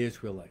king of the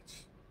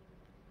Israelites.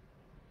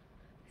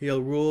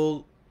 He'll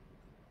rule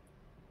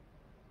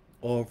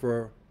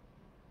over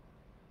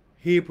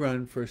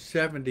Hebron for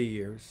 70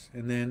 years,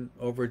 and then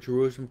over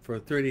Jerusalem for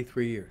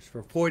 33 years.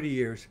 For 40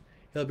 years,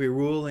 he'll be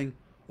ruling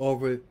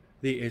over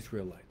the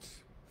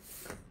Israelites.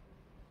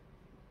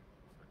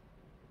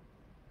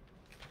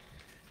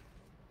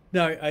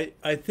 Now,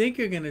 I think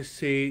you're going to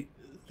see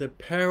the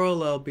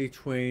parallel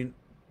between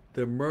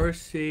the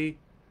mercy,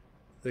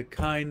 the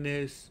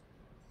kindness,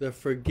 the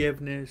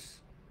forgiveness,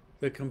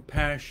 the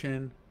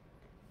compassion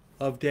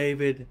of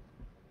David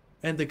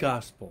and the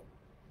gospel.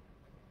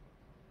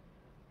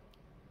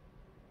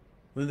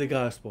 In the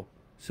gospel.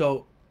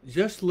 So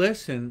just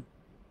listen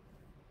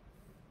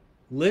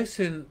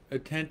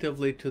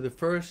attentively to the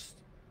first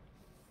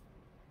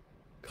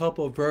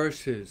couple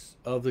verses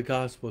of the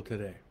gospel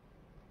today.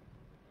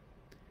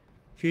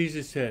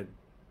 Jesus said,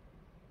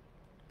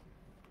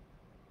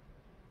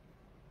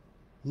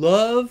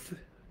 "Love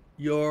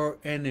your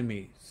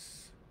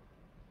enemies.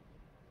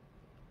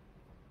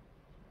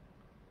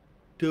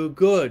 Do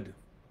good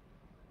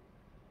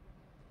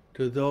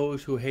to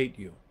those who hate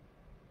you.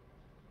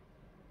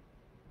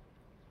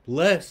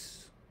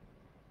 Bless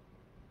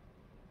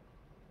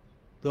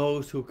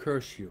those who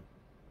curse you.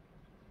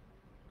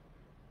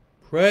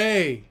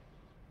 Pray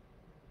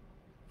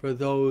for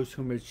those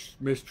who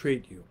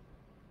mistreat you."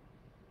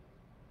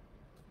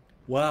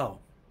 Wow.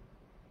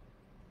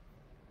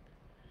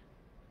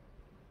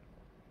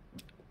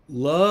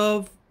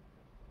 Love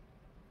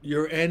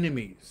your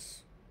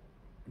enemies.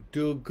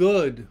 Do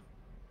good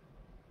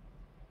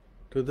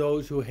to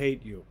those who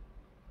hate you.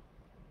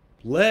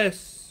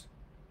 Bless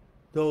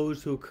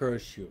those who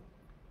curse you.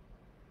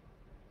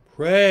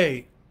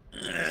 Pray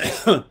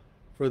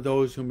for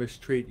those who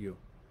mistreat you.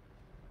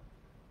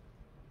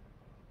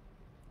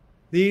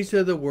 These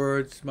are the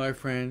words, my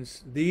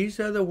friends. These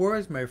are the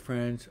words, my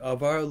friends,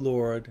 of our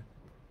Lord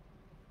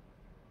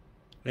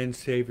and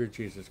Savior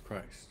Jesus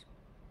Christ.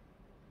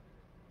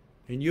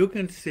 And you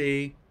can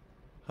see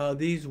how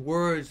these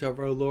words of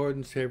our Lord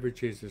and Savior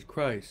Jesus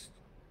Christ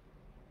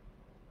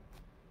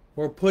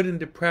were put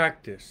into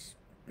practice.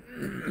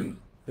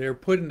 They are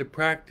put into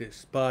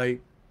practice by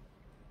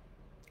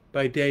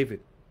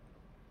David.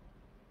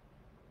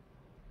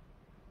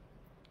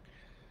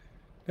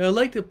 Now, I'd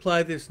like to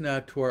apply this now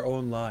to our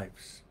own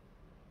lives.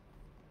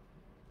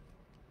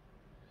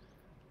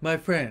 My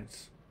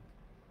friends,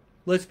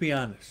 let's be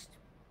honest.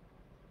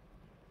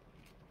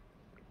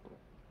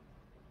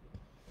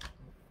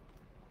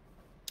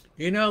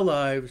 In our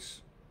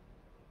lives,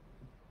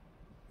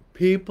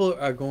 people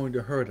are going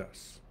to hurt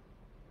us.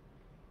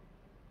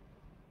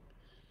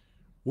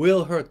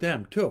 We'll hurt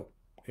them too.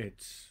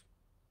 It's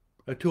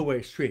a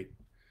two-way street.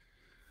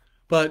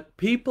 But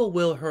people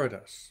will hurt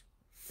us.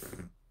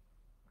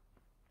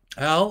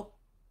 How?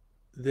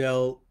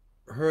 They'll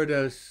hurt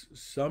us.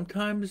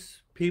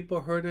 Sometimes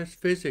people hurt us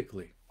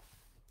physically.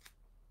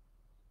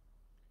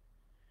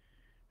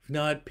 If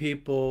not,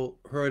 people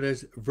hurt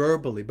us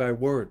verbally by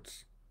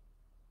words.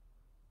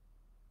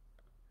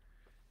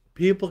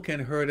 People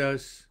can hurt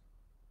us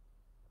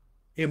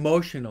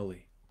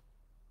emotionally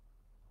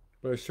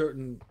by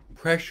certain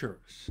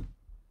pressures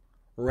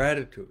or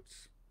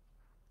attitudes.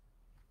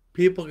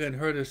 People can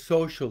hurt us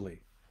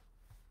socially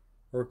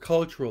or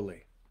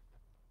culturally.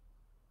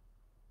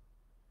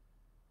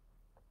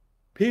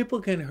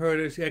 People can hurt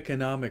us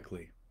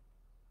economically.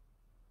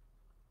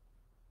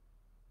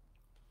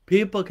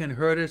 People can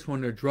hurt us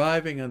when they're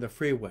driving on the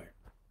freeway.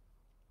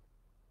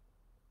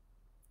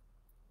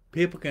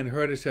 People can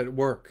hurt us at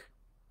work.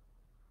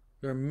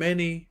 There are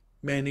many,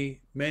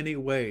 many, many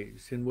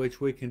ways in which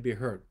we can be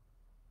hurt.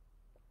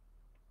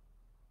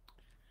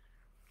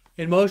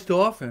 And most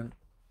often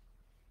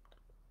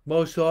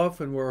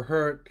we're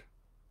hurt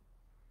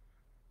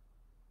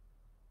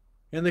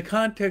in the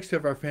context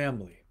of our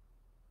family.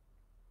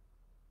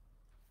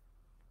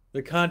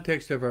 The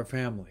context of our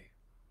family.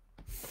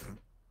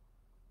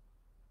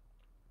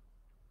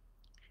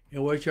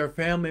 In which our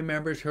family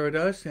members hurt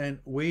us and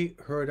we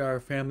hurt our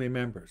family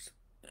members.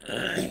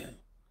 I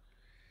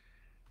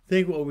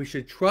think what we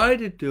should try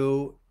to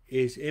do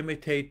is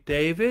imitate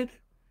David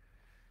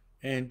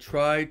and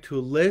try to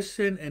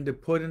listen and to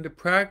put into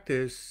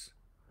practice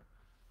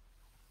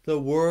the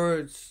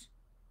words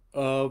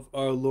of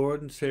our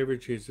Lord and Savior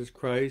Jesus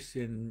Christ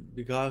in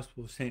the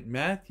Gospel of St.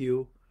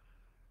 Matthew,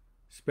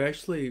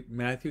 especially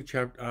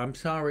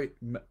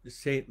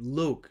St.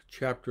 Luke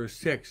chapter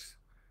 6,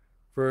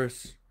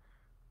 verse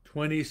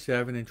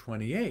 27 and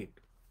 28.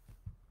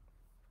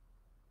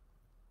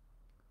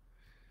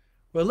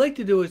 What I'd like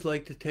to do is to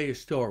tell you a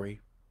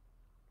story.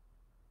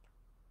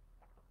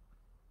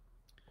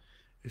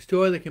 A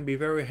story that can be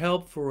very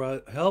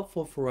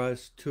helpful for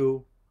us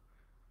to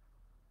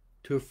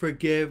to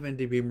forgive and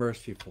to be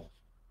merciful.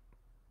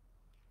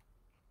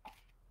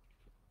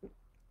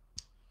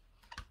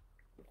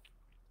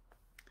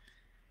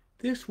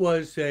 This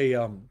was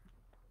a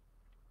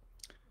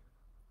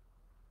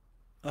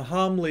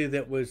homily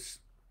that was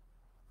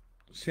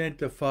sent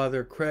to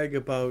Father Craig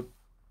about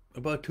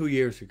 2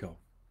 years ago.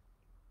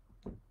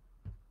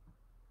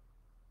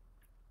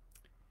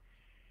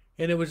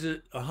 And it was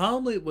a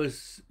homily that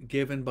was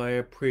given by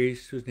a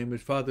priest whose name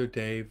is Father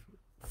Dave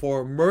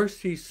for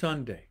Mercy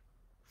Sunday.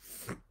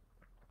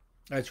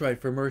 That's right,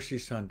 for Mercy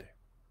Sunday.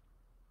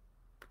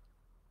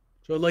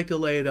 So I'd like to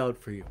lay it out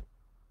for you.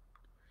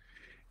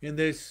 In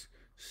this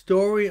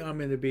story I'm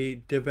going to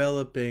be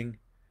developing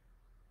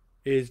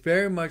is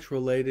very much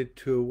related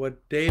to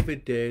what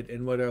David did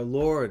and what our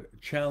Lord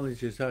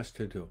challenges us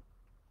to do.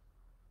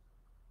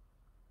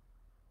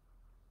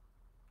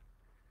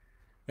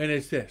 And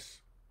it's this.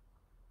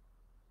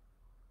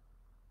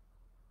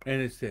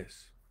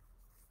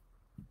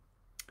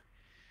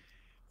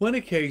 One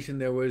occasion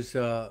there was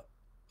a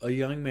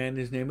young man,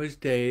 his name was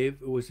Dave,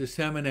 who was a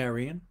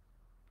seminarian,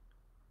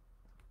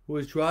 who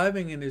was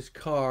driving in his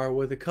car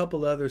with a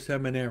couple other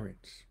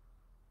seminarians.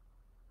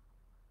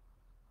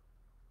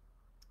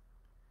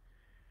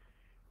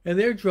 And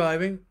they're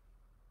driving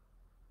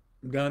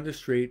down the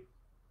street,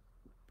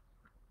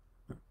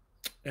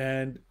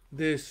 and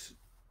this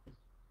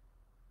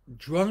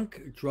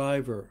drunk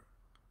driver,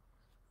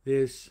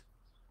 this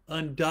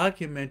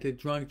undocumented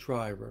drunk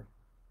driver,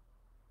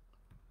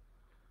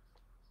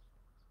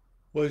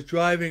 was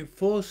driving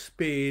full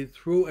speed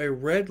through a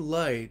red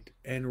light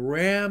and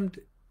rammed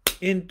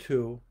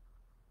into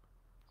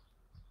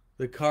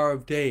the car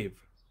of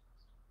Dave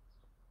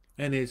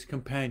and his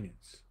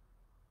companions.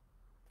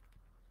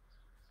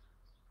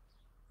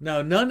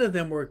 Now, none of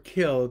them were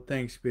killed,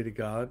 thanks be to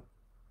God,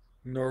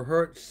 nor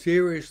hurt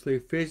seriously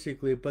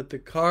physically, but the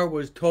car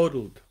was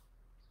totaled.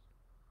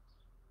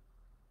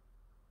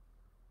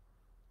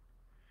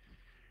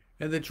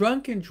 And the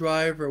drunken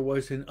driver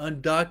was an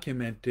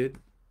undocumented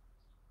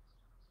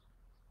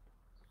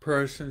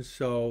person,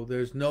 so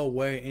there's no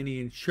way any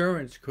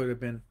insurance could have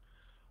been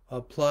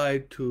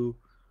applied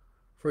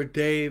for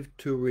Dave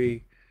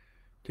to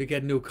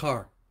get a new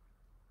car.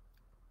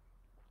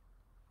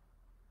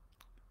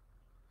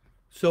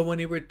 So when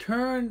he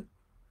returned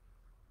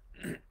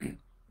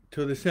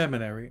to the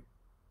seminary,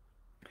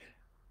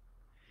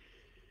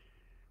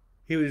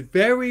 he was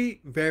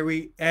very,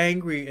 very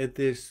angry at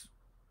this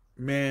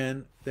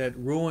man that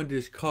ruined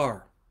his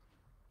car.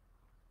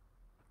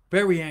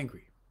 Very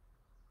angry.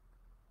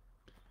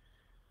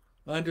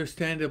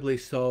 Understandably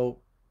so,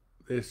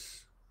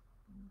 this,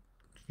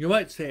 you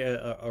might say,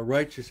 a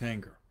righteous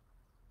anger.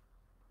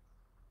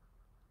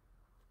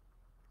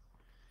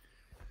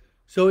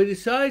 So he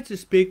decides to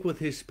speak with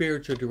his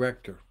spiritual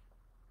director.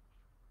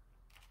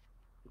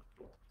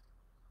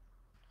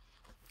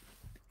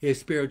 His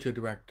spiritual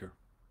director.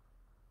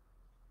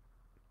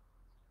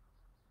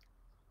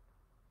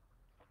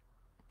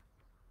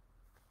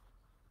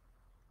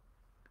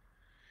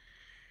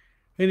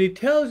 And he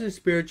tells his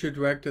spiritual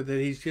director that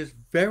he's just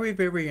very,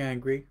 very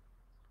angry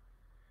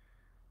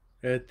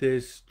at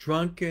this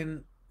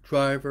drunken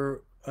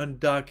driver,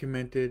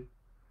 undocumented,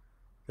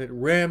 that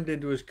rammed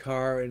into his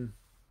car, and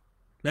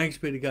thanks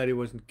be to God he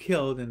wasn't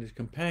killed and his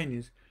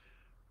companions,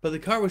 but the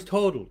car was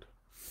totaled.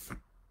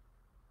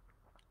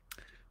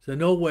 So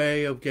no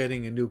way of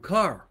getting a new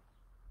car.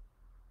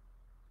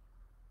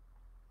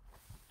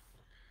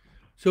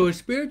 So his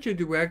spiritual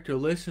director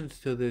listens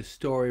to this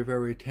story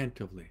very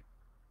attentively.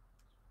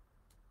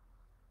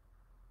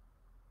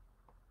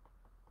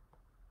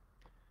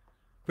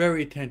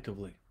 Very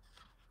attentively.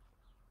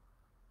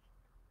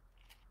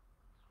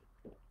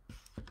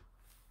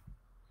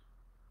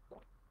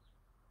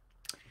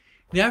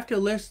 And after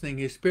listening,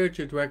 his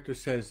spiritual director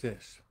says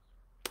this: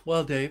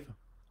 "Well, Dave,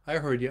 I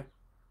heard you."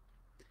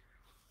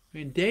 I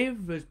mean,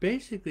 Dave was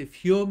basically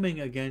fuming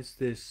against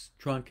this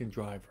drunken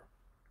driver.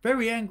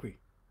 Very angry.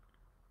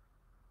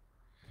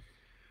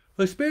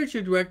 The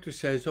spiritual director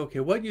says, "Okay,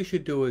 what you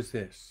should do is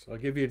this. I'll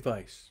give you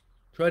advice.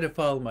 Try to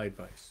follow my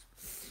advice.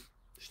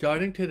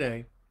 Starting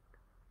today,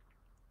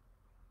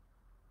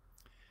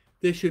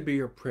 this should be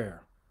your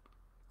prayer.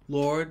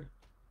 Lord,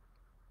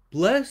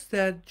 bless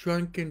that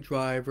drunken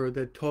driver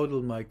that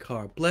totaled my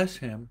car. Bless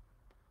him.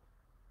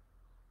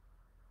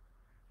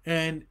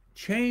 And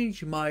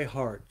change my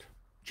heart.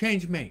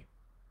 Change me."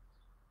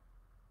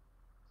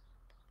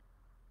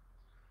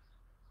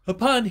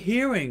 Upon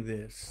hearing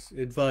this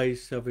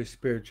advice of his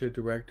spiritual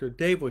director,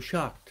 Dave was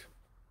shocked.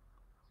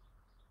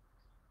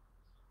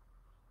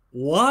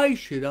 Why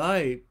should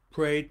I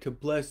pray to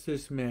bless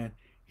this man?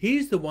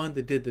 He's the one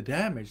that did the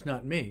damage,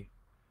 not me.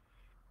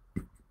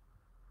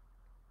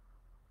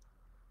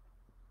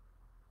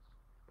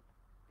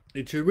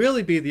 It should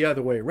really be the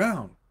other way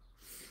around.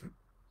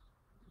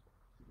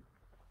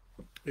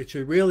 It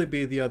should really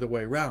be the other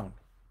way around.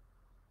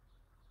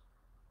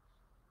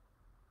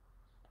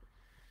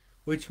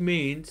 Which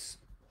means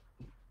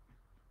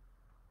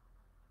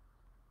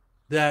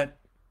that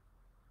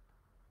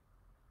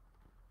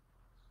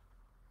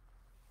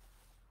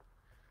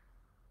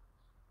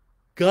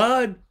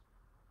God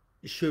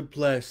should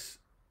bless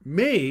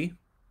me,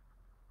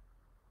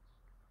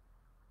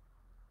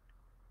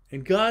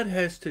 and God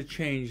has to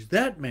change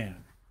that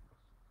man.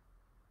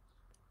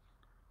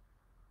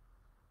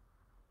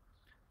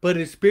 But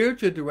his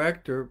spiritual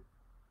director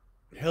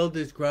held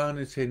his ground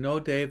and said, no,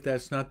 Dave,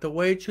 that's not the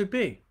way it should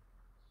be.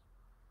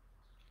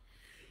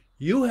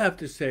 You have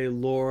to say,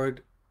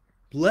 Lord,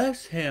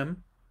 bless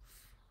him.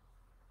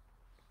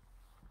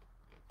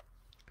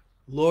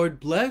 Lord,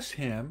 bless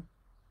him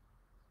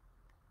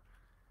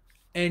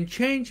and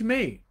change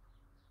me.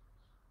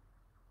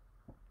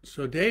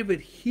 So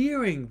David,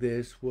 hearing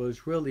this,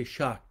 was really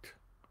shocked.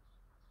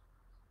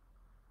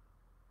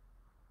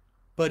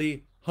 But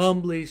he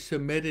humbly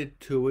submitted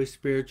to his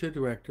spiritual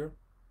director.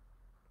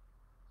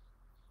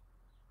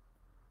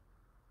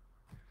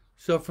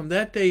 So from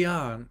that day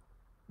on,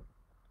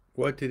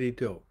 what did he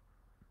do?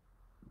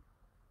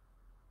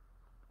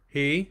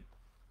 He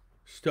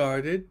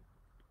started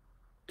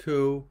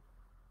to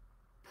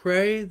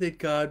pray that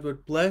God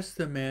would bless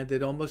the man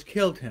that almost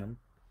killed him.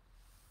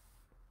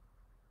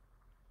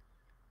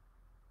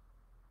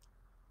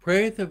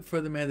 Pray for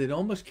the man that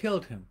almost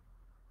killed him.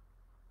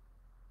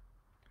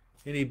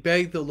 And he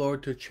begged the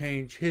Lord to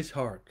change his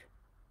heart.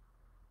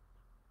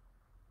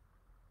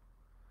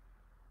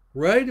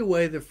 Right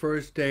away, the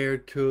first day or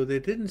two, there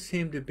didn't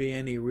seem to be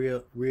any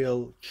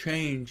real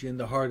change in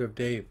the heart of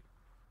David.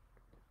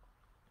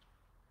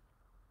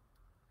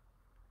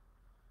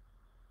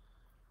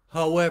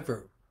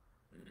 However,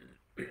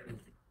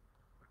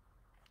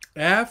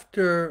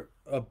 after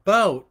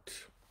about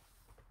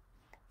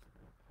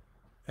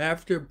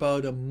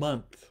a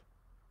month,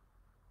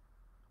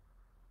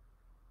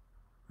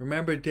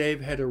 remember, Dave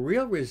had a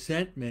real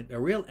resentment, a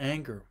real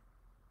anger,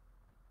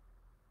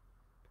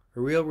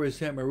 a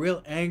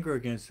real anger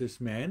against this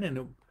man, and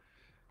in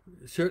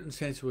a certain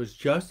sense it was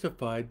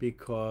justified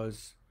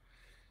because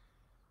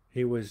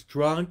he was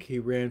drunk, he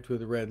ran through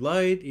the red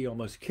light, he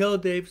almost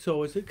killed Dave, so it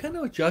was a kind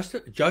of a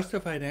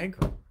justified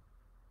anger.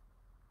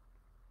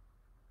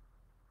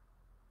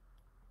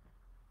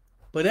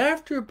 But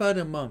after about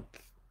a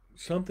month,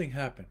 something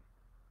happened.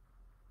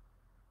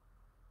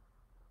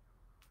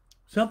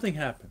 Something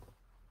happened.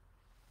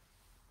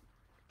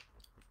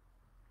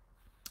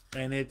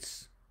 And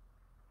it's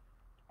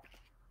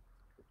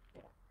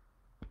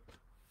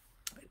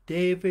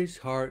David's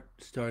heart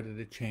started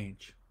to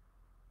change.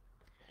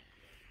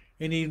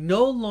 And he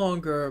no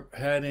longer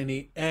had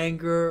any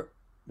anger,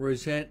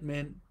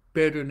 resentment,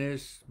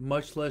 bitterness,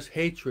 much less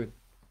hatred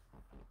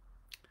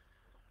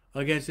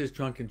against his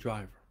drunken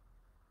driver.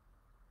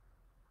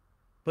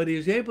 But he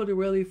was able to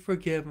really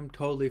forgive him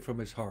totally from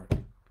his heart.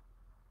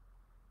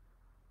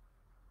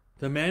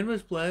 The man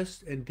was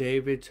blessed and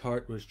David's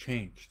heart was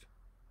changed.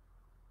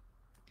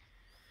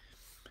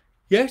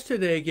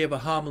 Yesterday I gave a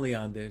homily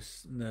on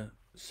this in the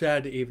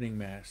Saturday evening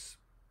Mass.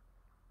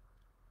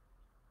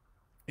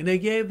 And I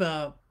gave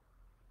an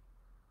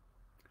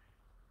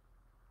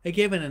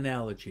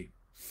analogy.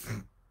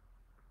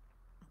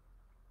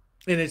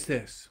 And it's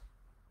this.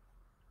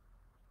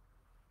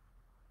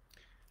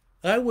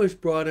 I was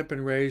brought up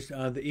and raised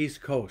on the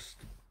East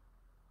Coast,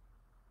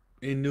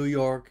 in New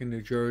York and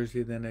New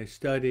Jersey. Then I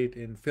studied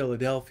in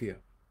Philadelphia.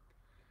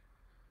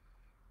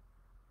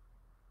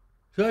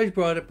 So I was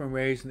brought up and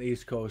raised on the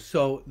East Coast.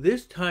 So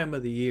this time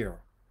of the year,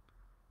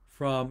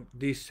 from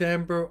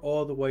December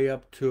all the way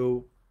up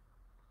to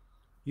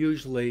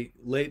usually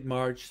late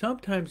March,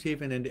 sometimes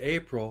even into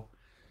April,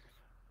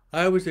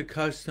 I was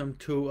accustomed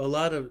to a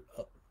lot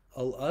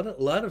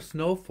of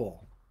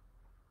snowfall.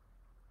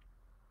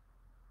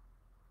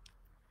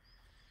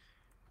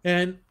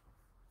 And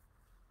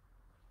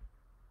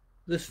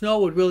the snow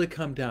would really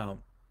come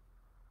down.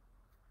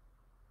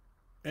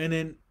 And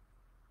in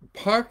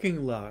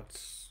parking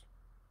lots,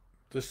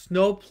 the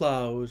snow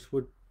plows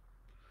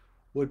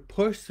would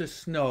push the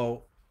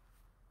snow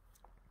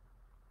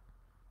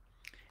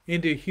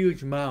into a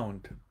huge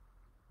mound.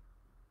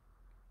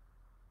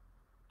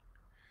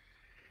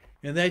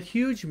 And that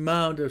huge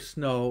mound of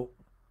snow,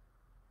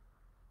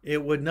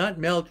 it would not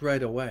melt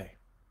right away.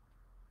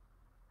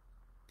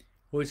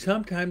 It would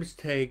sometimes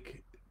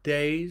take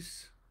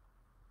days,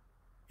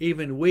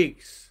 even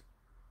weeks,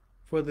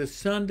 for the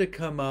sun to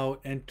come out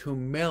and to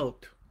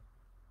melt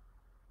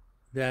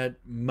that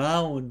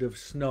mound of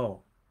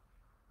snow.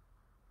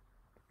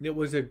 It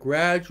was a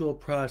gradual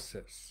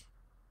process.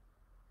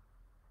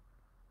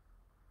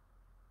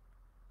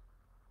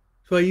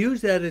 So I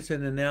use that as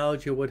an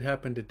analogy of what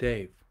happened to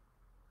Dave.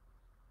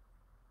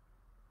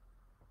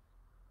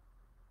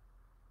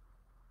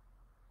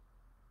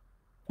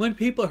 When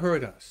people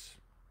hurt us,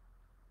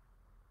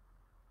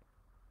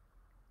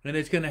 and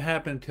it's going to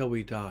happen until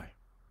we die.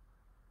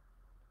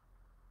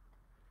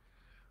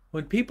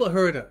 When people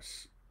hurt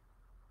us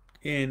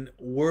in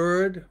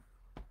word,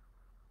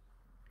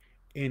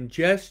 in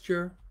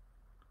gesture,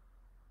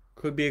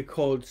 could be a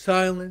cold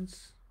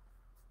silence,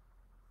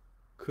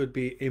 could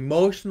be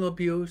emotional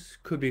abuse,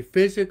 could be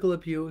physical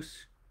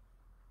abuse,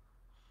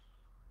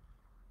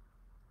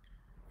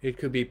 it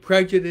could be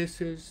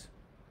prejudices.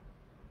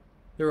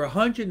 There are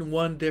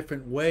 101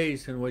 different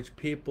ways in which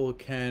people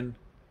can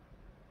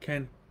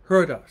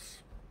hurt us.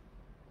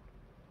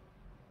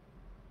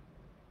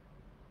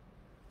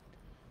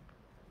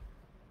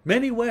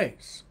 Many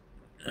ways.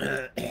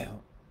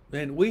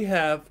 And we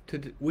have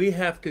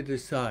to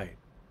decide.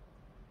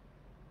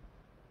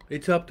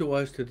 It's up to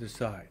us to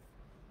decide.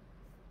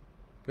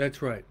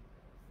 That's right.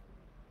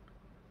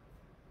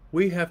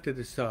 We have to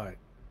decide.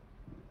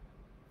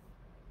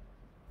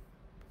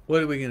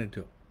 What are we going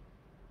to do?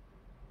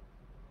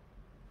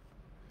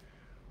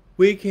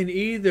 We can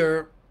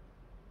either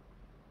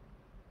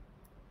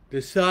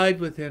decide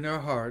within our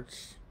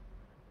hearts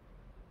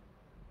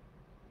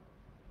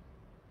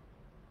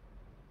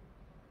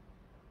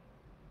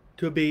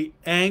to be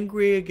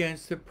angry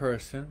against the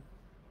person,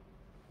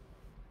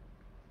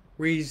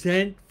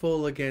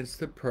 resentful against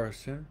the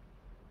person,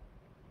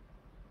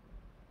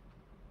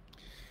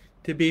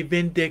 to be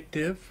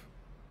vindictive,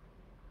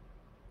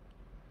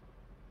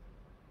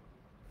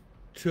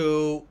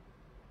 to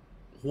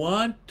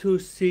want to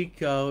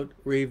seek out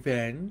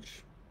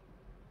revenge.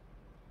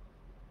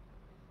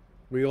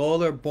 We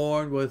all are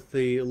born with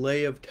the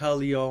lay of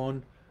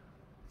Talion,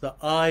 the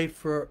eye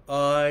for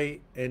eye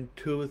and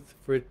tooth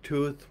for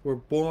tooth. We're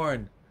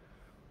born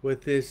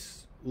with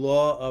this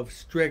law of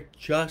strict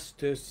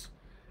justice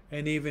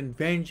and even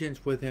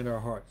vengeance within our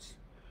hearts.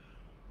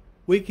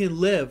 We can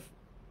live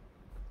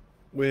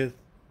with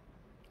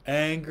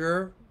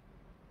anger,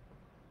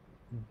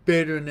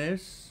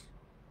 bitterness,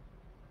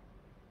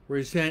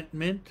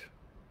 resentment,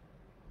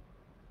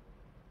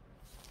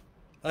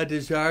 a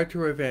desire to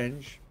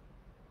revenge.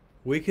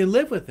 We can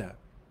live with that.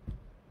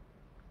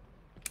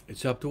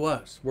 It's up to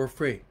us. We're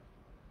free.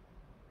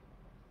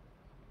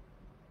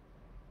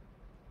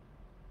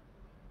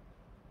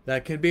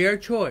 That can be our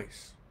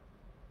choice.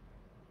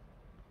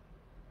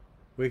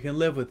 We can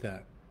live with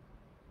that.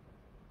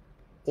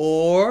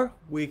 Or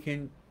we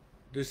can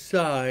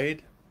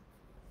decide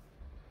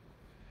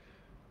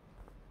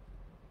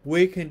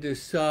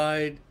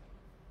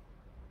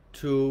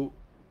to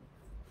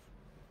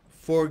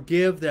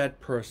forgive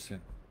that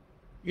person.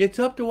 It's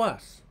up to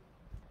us.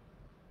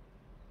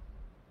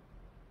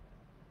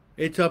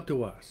 It's up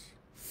to us.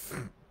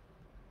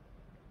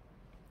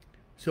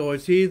 So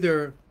it's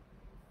either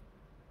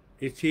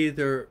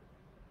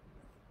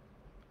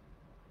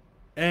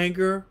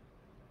anger,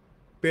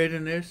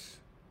 bitterness,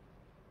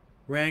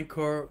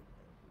 rancor,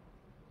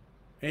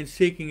 and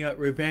seeking out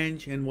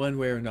revenge in one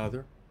way or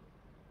another,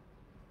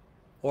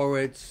 or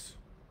it's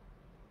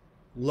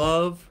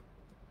love,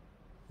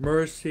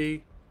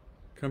 mercy,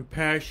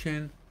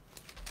 compassion,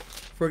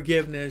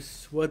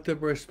 forgiveness. What the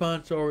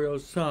responsorial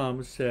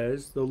psalm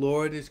says, the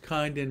Lord is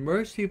kind and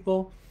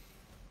merciful,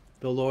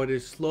 the Lord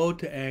is slow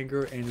to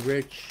anger and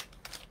rich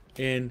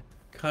in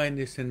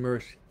kindness and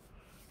mercy.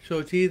 So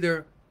it's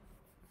either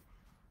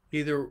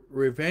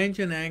revenge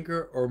and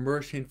anger or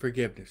mercy and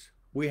forgiveness.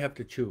 We have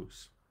to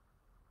choose.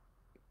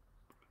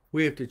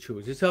 We have to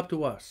choose. It's up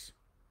to us.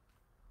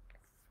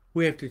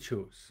 We have to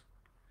choose.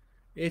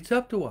 It's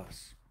up to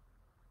us.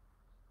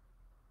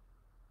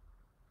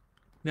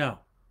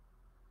 Now,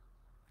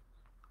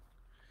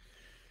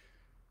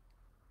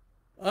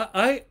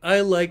 I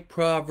like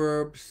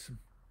proverbs.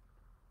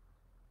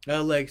 I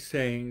like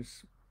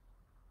sayings.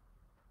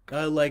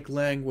 I like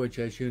language,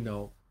 as you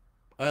know.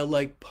 I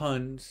like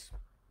puns.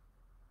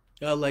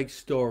 I like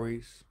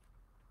stories.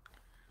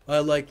 I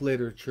like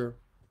literature.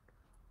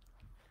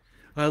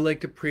 I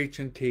like to preach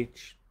and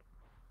teach.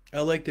 I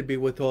like to be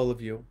with all of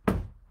you.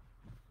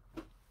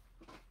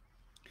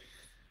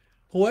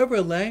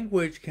 However,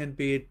 language can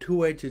be a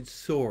two-edged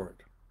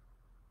sword.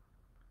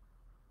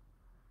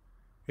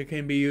 It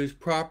can be used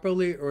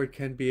properly or it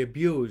can be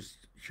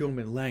abused,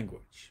 human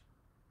language.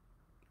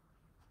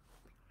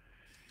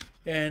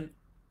 And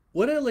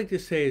what I like to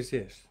say is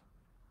this.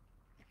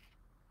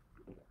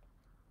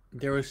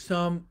 There are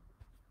some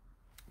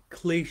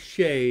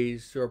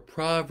cliches or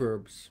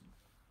proverbs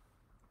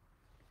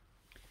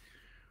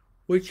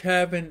which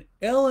have an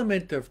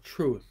element of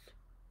truth.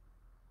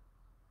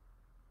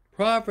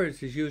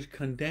 Proverbs is used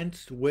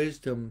condensed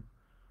wisdom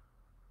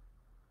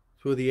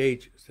through the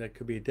ages. That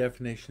could be a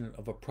definition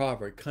of a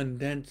proverb.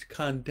 Condensed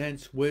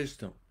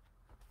wisdom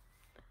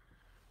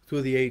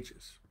through the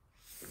ages.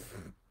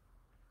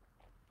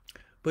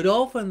 But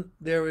often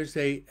there is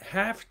a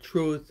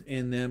half-truth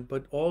in them,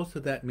 but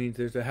also that means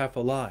there's a half a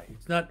lie.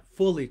 It's not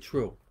fully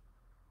true.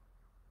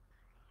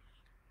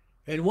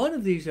 And one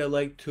of these I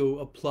like to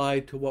apply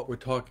to what we're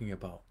talking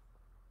about.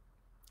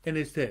 And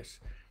it's this.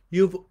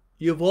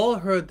 You've all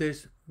heard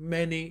this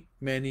many,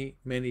 many,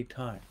 many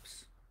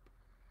times.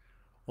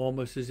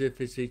 Almost as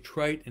if it's a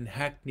trite and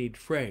hackneyed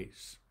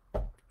phrase,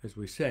 as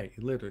we say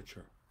in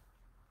literature.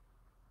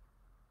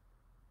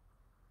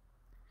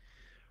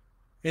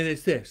 And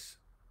it's this.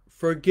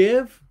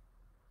 Forgive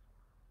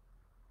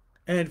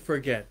and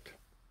forget.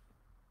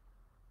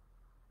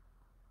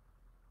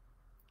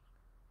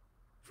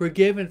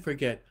 Forgive and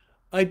forget.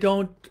 I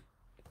don't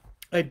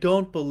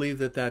believe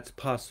that that's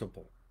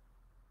possible.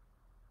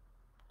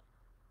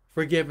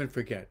 Forgive and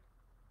forget.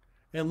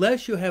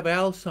 Unless you have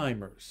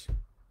Alzheimer's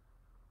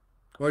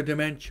or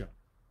dementia.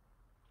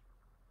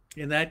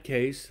 In that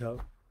case,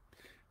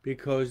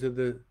 because of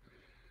the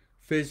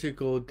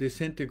physical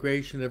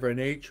disintegration of our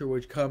nature,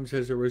 which comes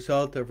as a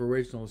result of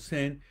original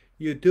sin,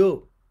 you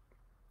do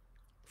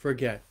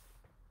forget.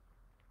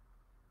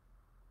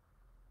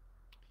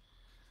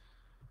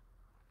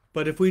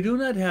 But if we do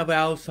not have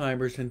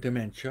Alzheimer's and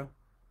dementia,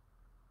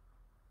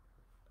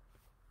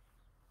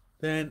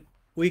 then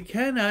we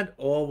cannot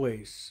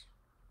always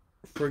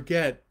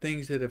forget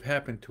things that have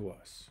happened to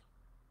us.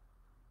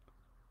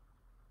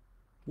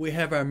 We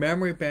have our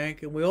memory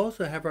bank, and we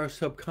also have our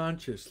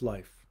subconscious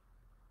life,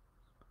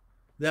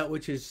 that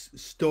which is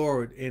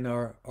stored in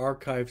our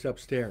archives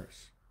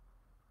upstairs.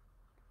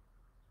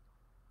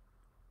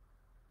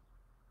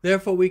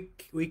 Therefore,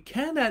 we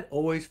cannot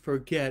always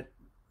forget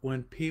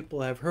when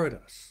people have hurt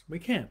us. We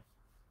can't.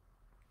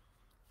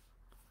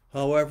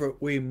 However,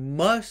 we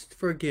must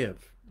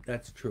forgive.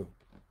 That's true.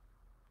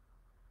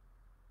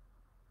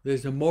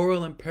 There's a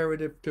moral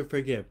imperative to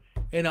forgive.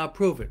 And I'll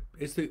prove it.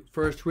 It's the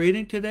first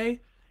reading today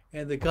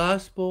and the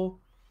gospel.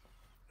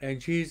 And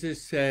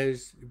Jesus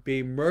says,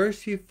 be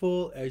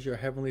merciful as your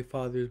heavenly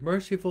Father is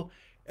merciful.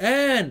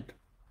 And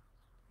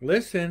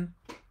listen,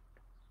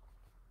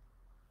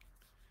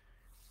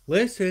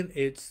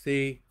 it's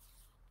the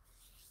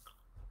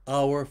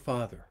Our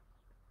Father.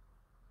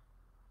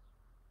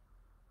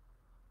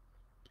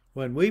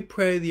 When we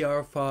pray the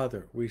Our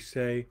Father, we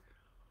say,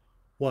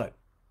 what?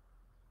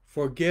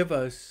 Forgive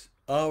us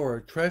our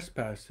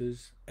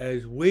trespasses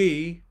as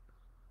we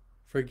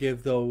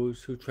forgive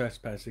those who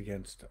trespass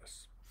against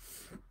us.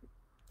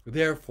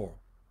 Therefore,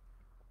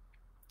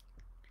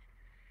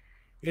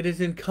 it is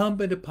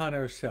incumbent upon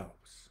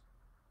ourselves,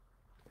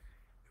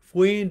 if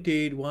we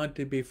indeed want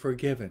to be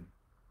forgiven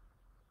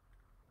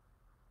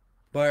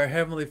by our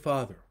Heavenly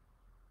Father,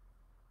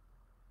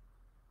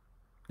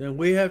 then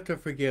we have to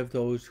forgive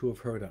those who have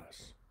hurt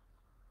us.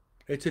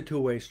 It's a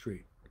two-way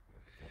street.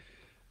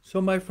 So,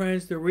 my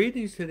friends, the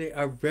readings today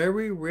are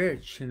very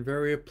rich and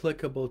very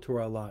applicable to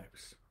our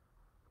lives.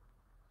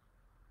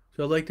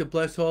 So I'd like to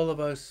bless all of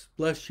us,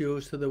 bless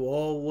you, so that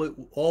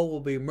all will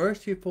be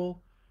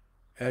merciful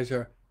as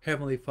our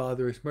Heavenly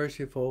Father is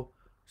merciful,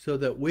 so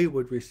that we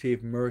would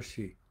receive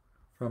mercy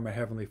from our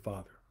Heavenly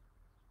Father.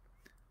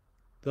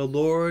 The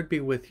Lord be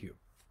with you.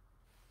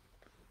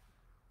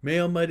 May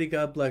Almighty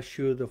God bless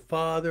you, the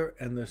Father,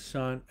 and the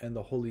Son, and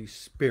the Holy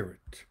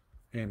Spirit.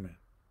 Amen.